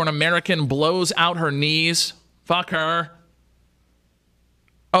excuse for an American blows out her knees. Fuck her.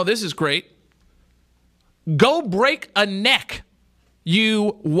 Oh, this is great. Go break a neck,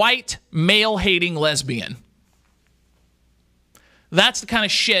 you white male-hating lesbian. That's the kind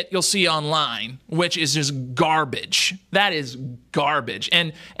of shit you'll see online, which is just garbage. That is garbage.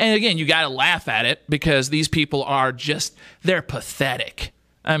 And again, you got to laugh at it because these people are just, they're pathetic.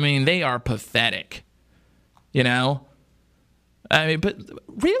 I mean, they are pathetic. I mean, but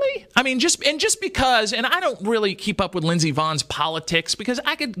really? I mean, just because, and I don't really keep up with Lindsey Vonn's politics because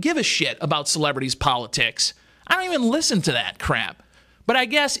I could give a shit about celebrities' politics. I don't even listen to that crap. But I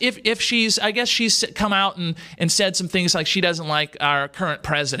guess if she's come out and said some things like she doesn't like our current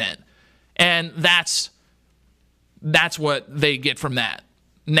president. And that's what they get from that.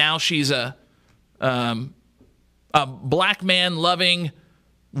 Now she's a black man loving,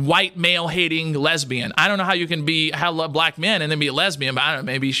 white male hating lesbian. I don't know how you can love black men and then be a lesbian, but I don't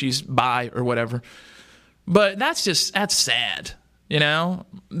know, maybe she's bi or whatever. But that's sad.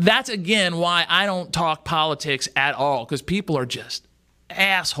 That's again why I don't talk politics at all, because people are just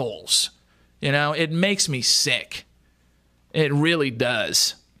assholes. It makes me sick. It really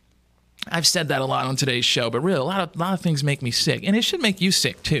does. I've said that a lot on today's show, but really a lot of things make me sick, and it should make you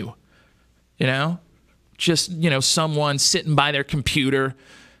sick too. Just someone sitting by their computer,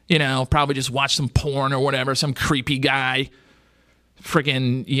 probably just watch some porn or whatever, some creepy guy,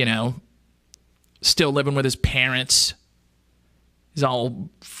 freaking still living with his parents. He's all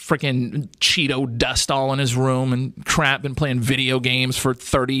freaking Cheeto dust all in his room and crap, and playing video games for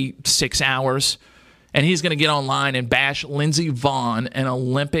 36 hours. And he's going to get online and bash Lindsey Vonn, an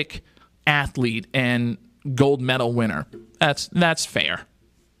Olympic athlete and gold medal winner. That's fair,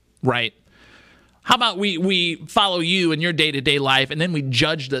 right? How about we follow you in your day-to-day life and then we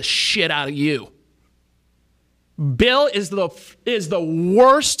judge the shit out of you? Bill is the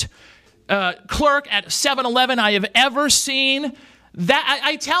worst clerk at 7-Eleven I have ever seen. That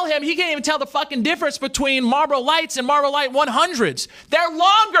I tell him he can't even tell the fucking difference between Marlboro Lights and Marlboro Light 100s. They're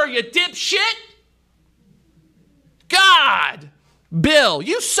longer, you dipshit. God, Bill,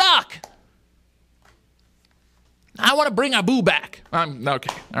 you suck. I want to bring Abu back.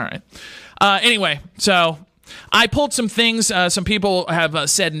 Okay, all right. Anyway, so I pulled some things. Some people have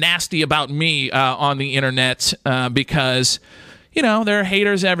said nasty about me on the internet because, there are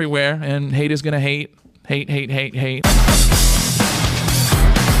haters everywhere, and hate is going to hate. Hate.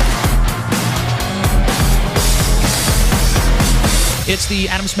 It's the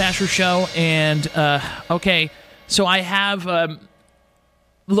Adam Smasher Show, and, okay, so I have,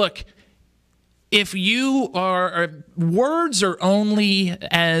 look, if you are, words are only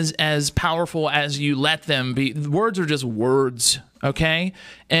as powerful as you let them be. Words are just words, okay?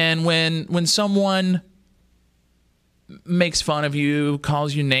 And when someone makes fun of you,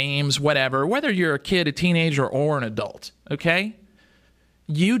 calls you names, whatever, whether you're a kid, a teenager, or an adult, okay?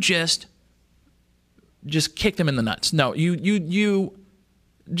 You just kick them in the nuts. No, you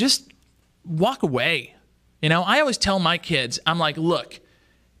just walk away. You know, I always tell my kids, I'm like, look,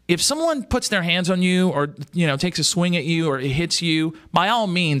 if someone puts their hands on you or, you know, takes a swing at you or hits you, by all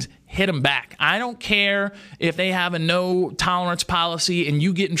means, hit them back. I don't care if they have a no tolerance policy and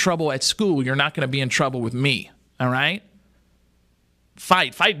you get in trouble at school. You're not going to be in trouble with me. All right?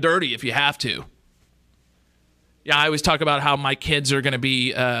 Fight dirty if you have to. Yeah, I always talk about how my kids are going to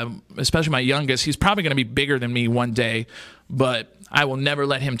be, especially my youngest, he's probably going to be bigger than me one day, but I will never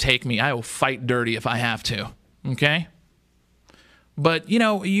let him take me. I will fight dirty if I have to. Okay? But, you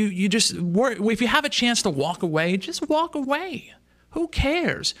know, you just, if you have a chance to walk away, just walk away. Who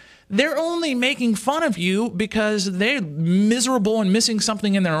cares? They're only making fun of you because they're miserable and missing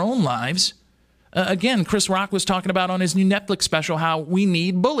something in their own lives. Again, Chris Rock was talking about on his new Netflix special how we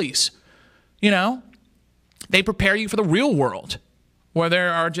need bullies. You know, they prepare you for the real world where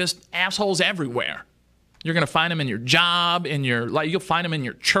there are just assholes everywhere. You're going to find them in your job, you'll find them in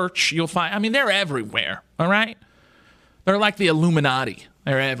your church. They're everywhere, all right? They're like the Illuminati.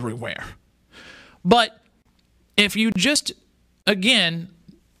 They're everywhere. But if you just, again,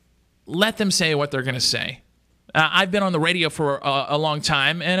 let them say what they're going to say. I've been on the radio for a long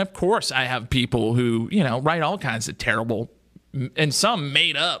time, and of course I have people who, you know, write all kinds of terrible and some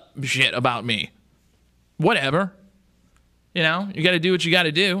made up shit about me. Whatever. You know, you got to do what you got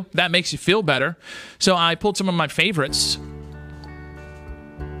to do. That makes you feel better. So I pulled some of my favorites.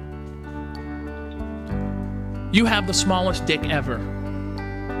 You have the smallest dick ever.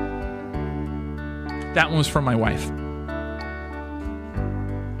 That one was from my wife.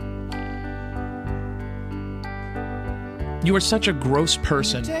 You are such a gross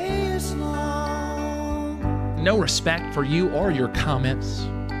person. No respect for you or your comments.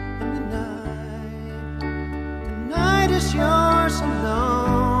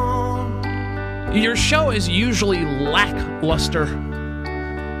 Your show is usually lackluster.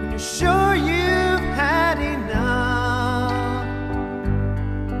 When you're sure you've had enough.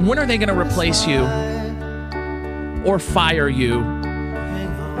 When are they going to replace you? Or fire you?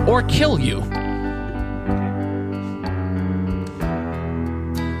 Or kill you?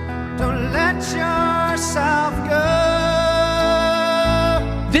 Don't let yourself go.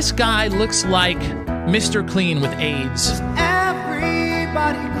 This guy looks like Mr. Clean with AIDS.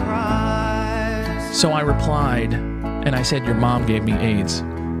 Everybody cries. So I replied, and I said, your mom gave me AIDS.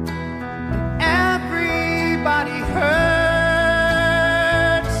 Everybody hurts.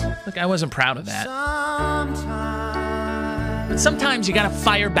 Look, I wasn't proud of that. But sometimes you gotta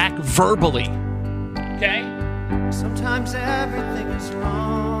fire back verbally. Okay? Sometimes everything is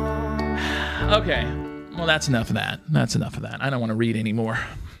wrong. Okay. Well, that's enough of that. That's enough of that. I don't want to read anymore.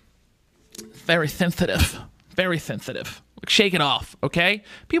 Very sensitive. Very sensitive. Shake it off, okay?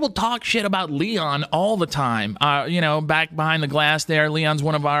 People talk shit about Leon all the time. You know, back behind the glass there, Leon's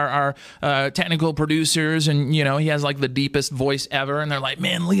one of our technical producers, and, you know, he has, like, the deepest voice ever, and they're like,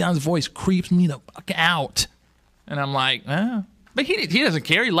 man, Leon's voice creeps me the fuck out. And I'm like, But he doesn't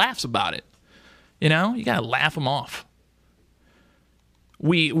care. He laughs about it. You know? You gotta laugh him off.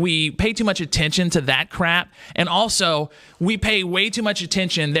 We pay too much attention to that crap, and also we pay way too much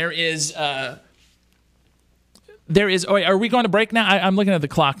attention. There is. Oh, wait, are we going to break now? I'm looking at the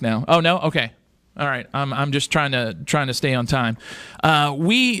clock now. Oh no, okay, all right. I'm just trying to stay on time.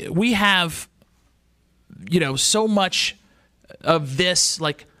 We have, you know, so much of this,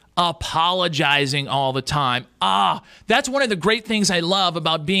 like, apologizing all the time. That's one of the great things I love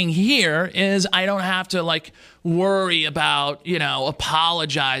about being here is I don't have to, like, worry about, you know,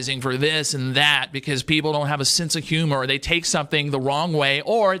 apologizing for this and that because people don't have a sense of humor, or they take something the wrong way,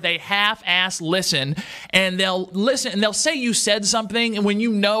 or they half-ass listen, and they'll listen and they'll say you said something and when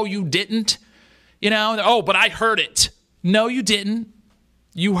you know you didn't, you know, oh, but I heard it. No, you didn't.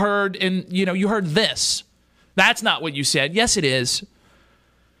 You heard, and, you know, you heard this. That's not what you said. Yes, it is.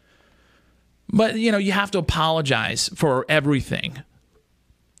 But, you know, you have to apologize for everything.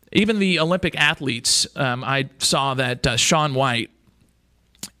 Even the Olympic athletes, I saw that Shaun White,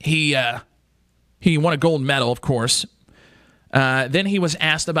 he won a gold medal, of course. Then he was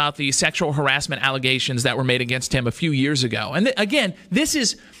asked about the sexual harassment allegations that were made against him a few years ago. And again, this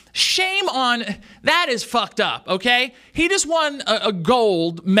is Shame on, that is fucked up, okay? He just won a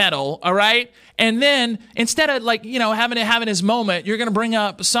gold medal, all right? And then instead of having his moment, you're going to bring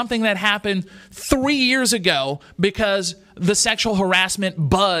up something that happened 3 years ago because the sexual harassment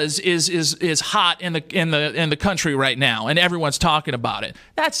buzz is hot in the country right now, and everyone's talking about it.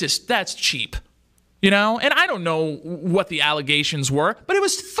 That's cheap, And I don't know what the allegations were, but it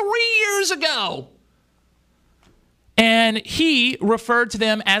was 3 years ago. And he referred to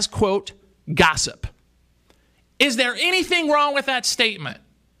them as, quote, gossip. Is there anything wrong with that statement?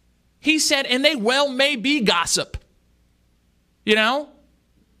 He said, and they well may be gossip. Do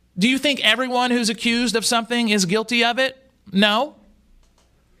you think everyone who's accused of something is guilty of it? No.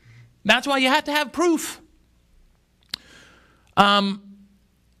 That's why you have to have proof.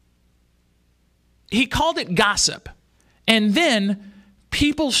 He called it gossip. And then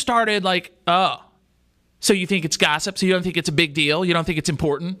people started like, oh, so you think it's gossip? So you don't think it's a big deal? You don't think it's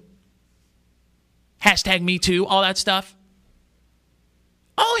important? Hashtag Me Too, all that stuff.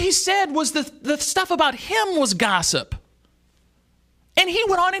 All he said was the stuff about him was gossip. And he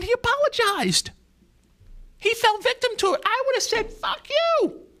went on and he apologized. He fell victim to it. I would have said, fuck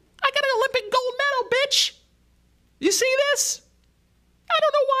you. I got an Olympic gold medal, bitch. You see this? I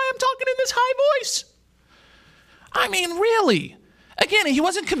don't know why I'm talking in this high voice. I mean, really. Again, he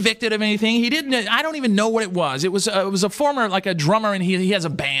wasn't convicted of anything. He didn't. I don't even know what it was. It was a former, like a drummer, and he has a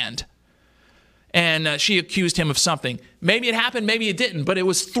band. And she accused him of something. Maybe it happened, maybe it didn't. But it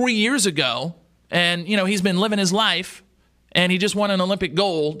was 3 years ago. And, he's been living his life. And he just won an Olympic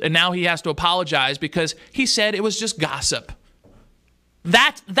gold. And now he has to apologize because he said it was just gossip.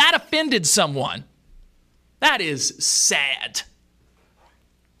 That offended someone. That is sad.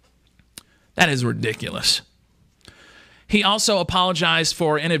 That is ridiculous. He also apologized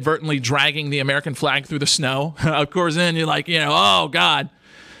for inadvertently dragging the American flag through the snow. Of course, then you're like, oh, God.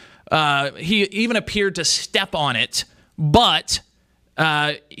 He even appeared to step on it. But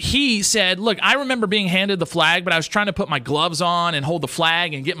he said, look, I remember being handed the flag, but I was trying to put my gloves on and hold the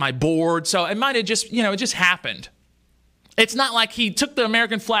flag and get my board. So it might have just, it just happened. It's not like he took the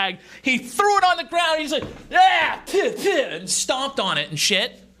American flag, he threw it on the ground, he's like, yeah, and stomped on it and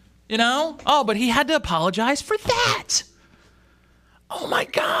shit. Oh, but he had to apologize for that. Oh, my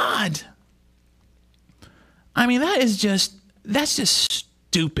God. I mean, that's just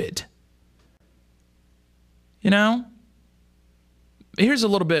stupid. Here's a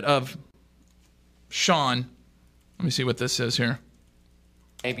little bit of Sean. Let me see what this says here.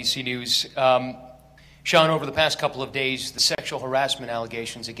 ABC News. Sean, over the past couple of days, the sexual harassment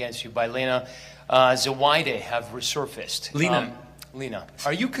allegations against you by Lena Zawaide have resurfaced. Lena,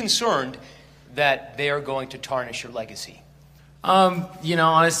 are you concerned that they are going to tarnish your legacy?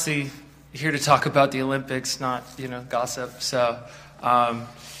 Honestly, here to talk about the Olympics, not, gossip. So,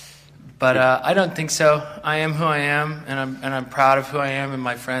 but I don't think so. I am who I am, and I'm proud of who I am, and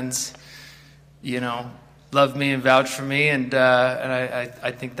my friends, love me and vouch for me, and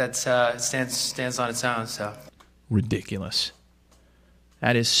I think that stands on its own. So ridiculous.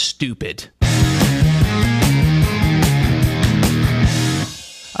 That is stupid.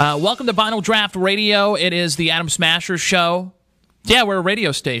 Welcome to Vinyl Draft Radio. It is the Adam Smasher Show. Yeah, we're a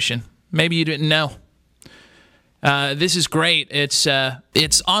radio station. Maybe you didn't know. This is great. It's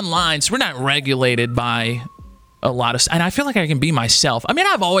online, so we're not regulated by a lot of... And I feel like I can be myself. I mean,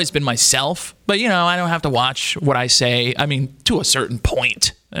 I've always been myself, but, I don't have to watch what I say. I mean, to a certain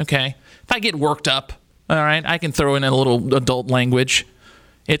point, okay? If I get worked up, all right, I can throw in a little adult language.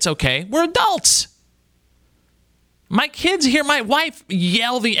 It's okay. We're adults. My kids hear my wife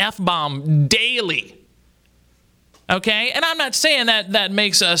yell the F-bomb daily. Okay? And I'm not saying that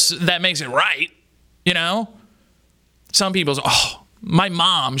makes it right, Some people say, oh, my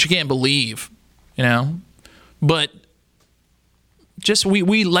mom, she can't believe, But just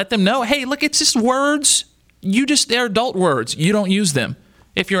we let them know, hey, look, it's just words. They're adult words. You don't use them.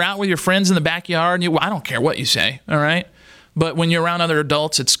 If you're out with your friends in the backyard, I don't care what you say, all right? But when you're around other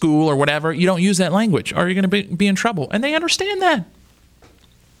adults at school or whatever, you don't use that language or you're going to be in trouble. And they understand that.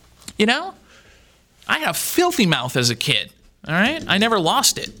 I had a filthy mouth as a kid, all right? I never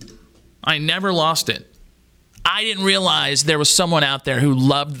lost it. I didn't realize there was someone out there who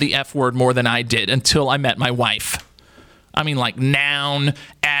loved the F word more than I did until I met my wife. I mean, like noun,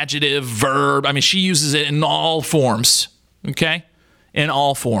 adjective, verb. I mean, she uses it in all forms, okay? In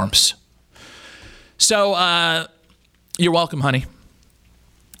all forms. So, you're welcome, honey.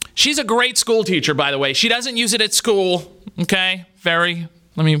 She's a great school teacher, by the way. She doesn't use it at school, okay?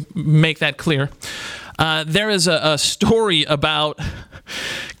 Let me make that clear. There is a story about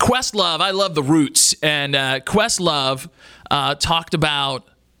Questlove. I love the Roots. And Questlove talked about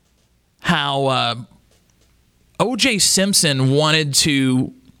how O.J. Simpson wanted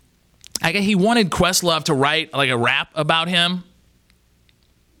he wanted Questlove to write like a rap about him.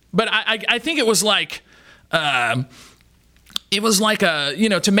 But I think it was like to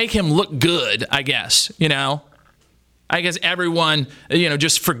make him look good, I guess, I guess everyone,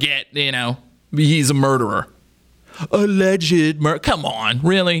 just forget, he's a murderer. Alleged murder. Come on,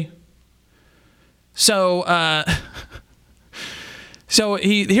 really? So,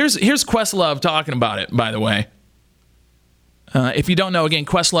 here's Questlove talking about it, by the way. If you don't know, again,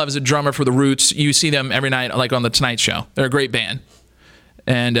 Questlove is a drummer for The Roots. You see them every night, like on The Tonight Show. They're a great band.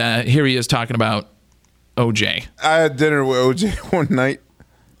 And here he is talking about OJ. I had dinner with OJ one night.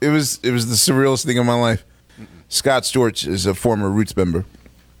 It was the surrealest thing of my life. Scott Storch is a former Roots member.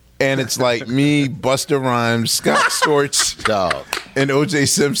 And it's like me, Busta Rhymes, Scott Storch, and O.J.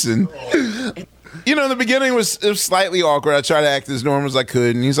 Simpson. In the beginning it was slightly awkward. I tried to act as normal as I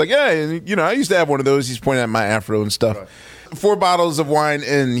could. And he's like, yeah, I used to have one of those. He's pointing at my afro and stuff. Right. 4 bottles of wine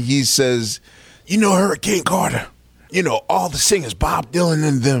in, he says, Hurricane Carter, all the singers, Bob Dylan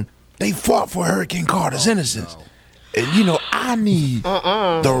and them, they fought for Hurricane Carter's innocence. And, I need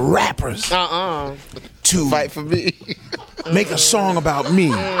the rappers to fight for me. Make a song about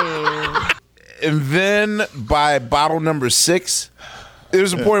me. And then by bottle number 6, there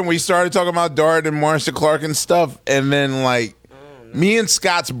was a point where he started talking about Dart and Marsha Clark and stuff. And then, me and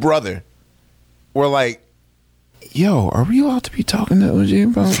Scott's brother were like, yo, are we allowed to be talking to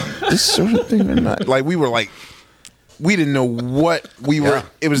OJ about this sort of thing or not? We were like, we didn't know what we were.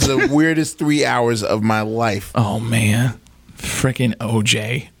 It was the weirdest 3 hours of my life. Oh, man. Freaking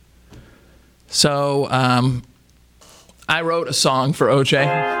OJ. So, I wrote a song for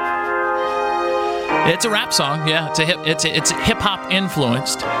OJ. It's a rap song, yeah. It's hip hop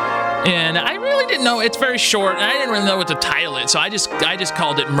influenced, and I really didn't know. It's very short, and I didn't really know what to title it, so I just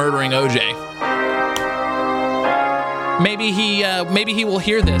called it "Murdering OJ." Maybe he will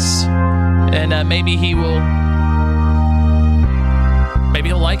hear this, and maybe he'll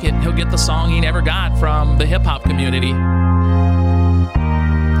like it. He'll get the song he never got from the hip hop community.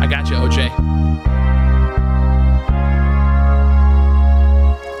 I got you, OJ.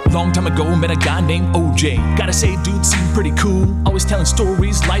 Long time ago, met a guy named OJ. Gotta say, dude seemed pretty cool. Always telling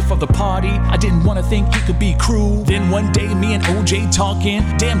stories, life of the party. I didn't wanna think he could be cruel. Then one day, me and OJ talking.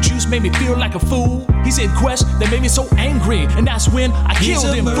 Damn juice made me feel like a fool. He said Quest, that made me so angry. And that's when I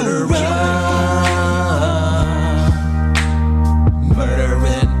killed him, fool.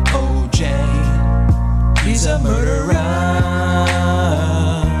 Murdering OJ. He's a murderer.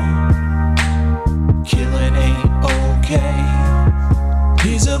 Killing ain't okay.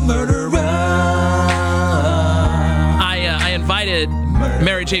 He's a murderer. I invited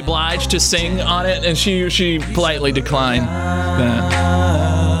Mary J. Blige to sing on it, and she politely declined that.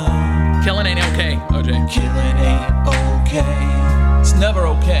 Killing ain't okay, OJ. Killing ain't okay. It's never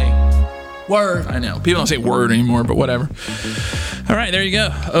okay. Word. I know. People don't say word anymore, but whatever. All right, there you go.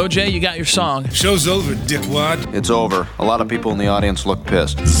 OJ, you got your song. Show's over, dickwad. It's over. A lot of people in the audience look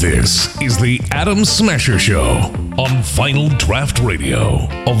pissed. This is the Adam Smasher Show on Final Draft Radio,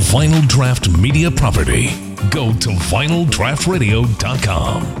 a Final Draft media property. Go to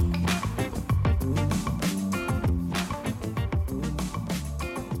vinyldraftradio.com.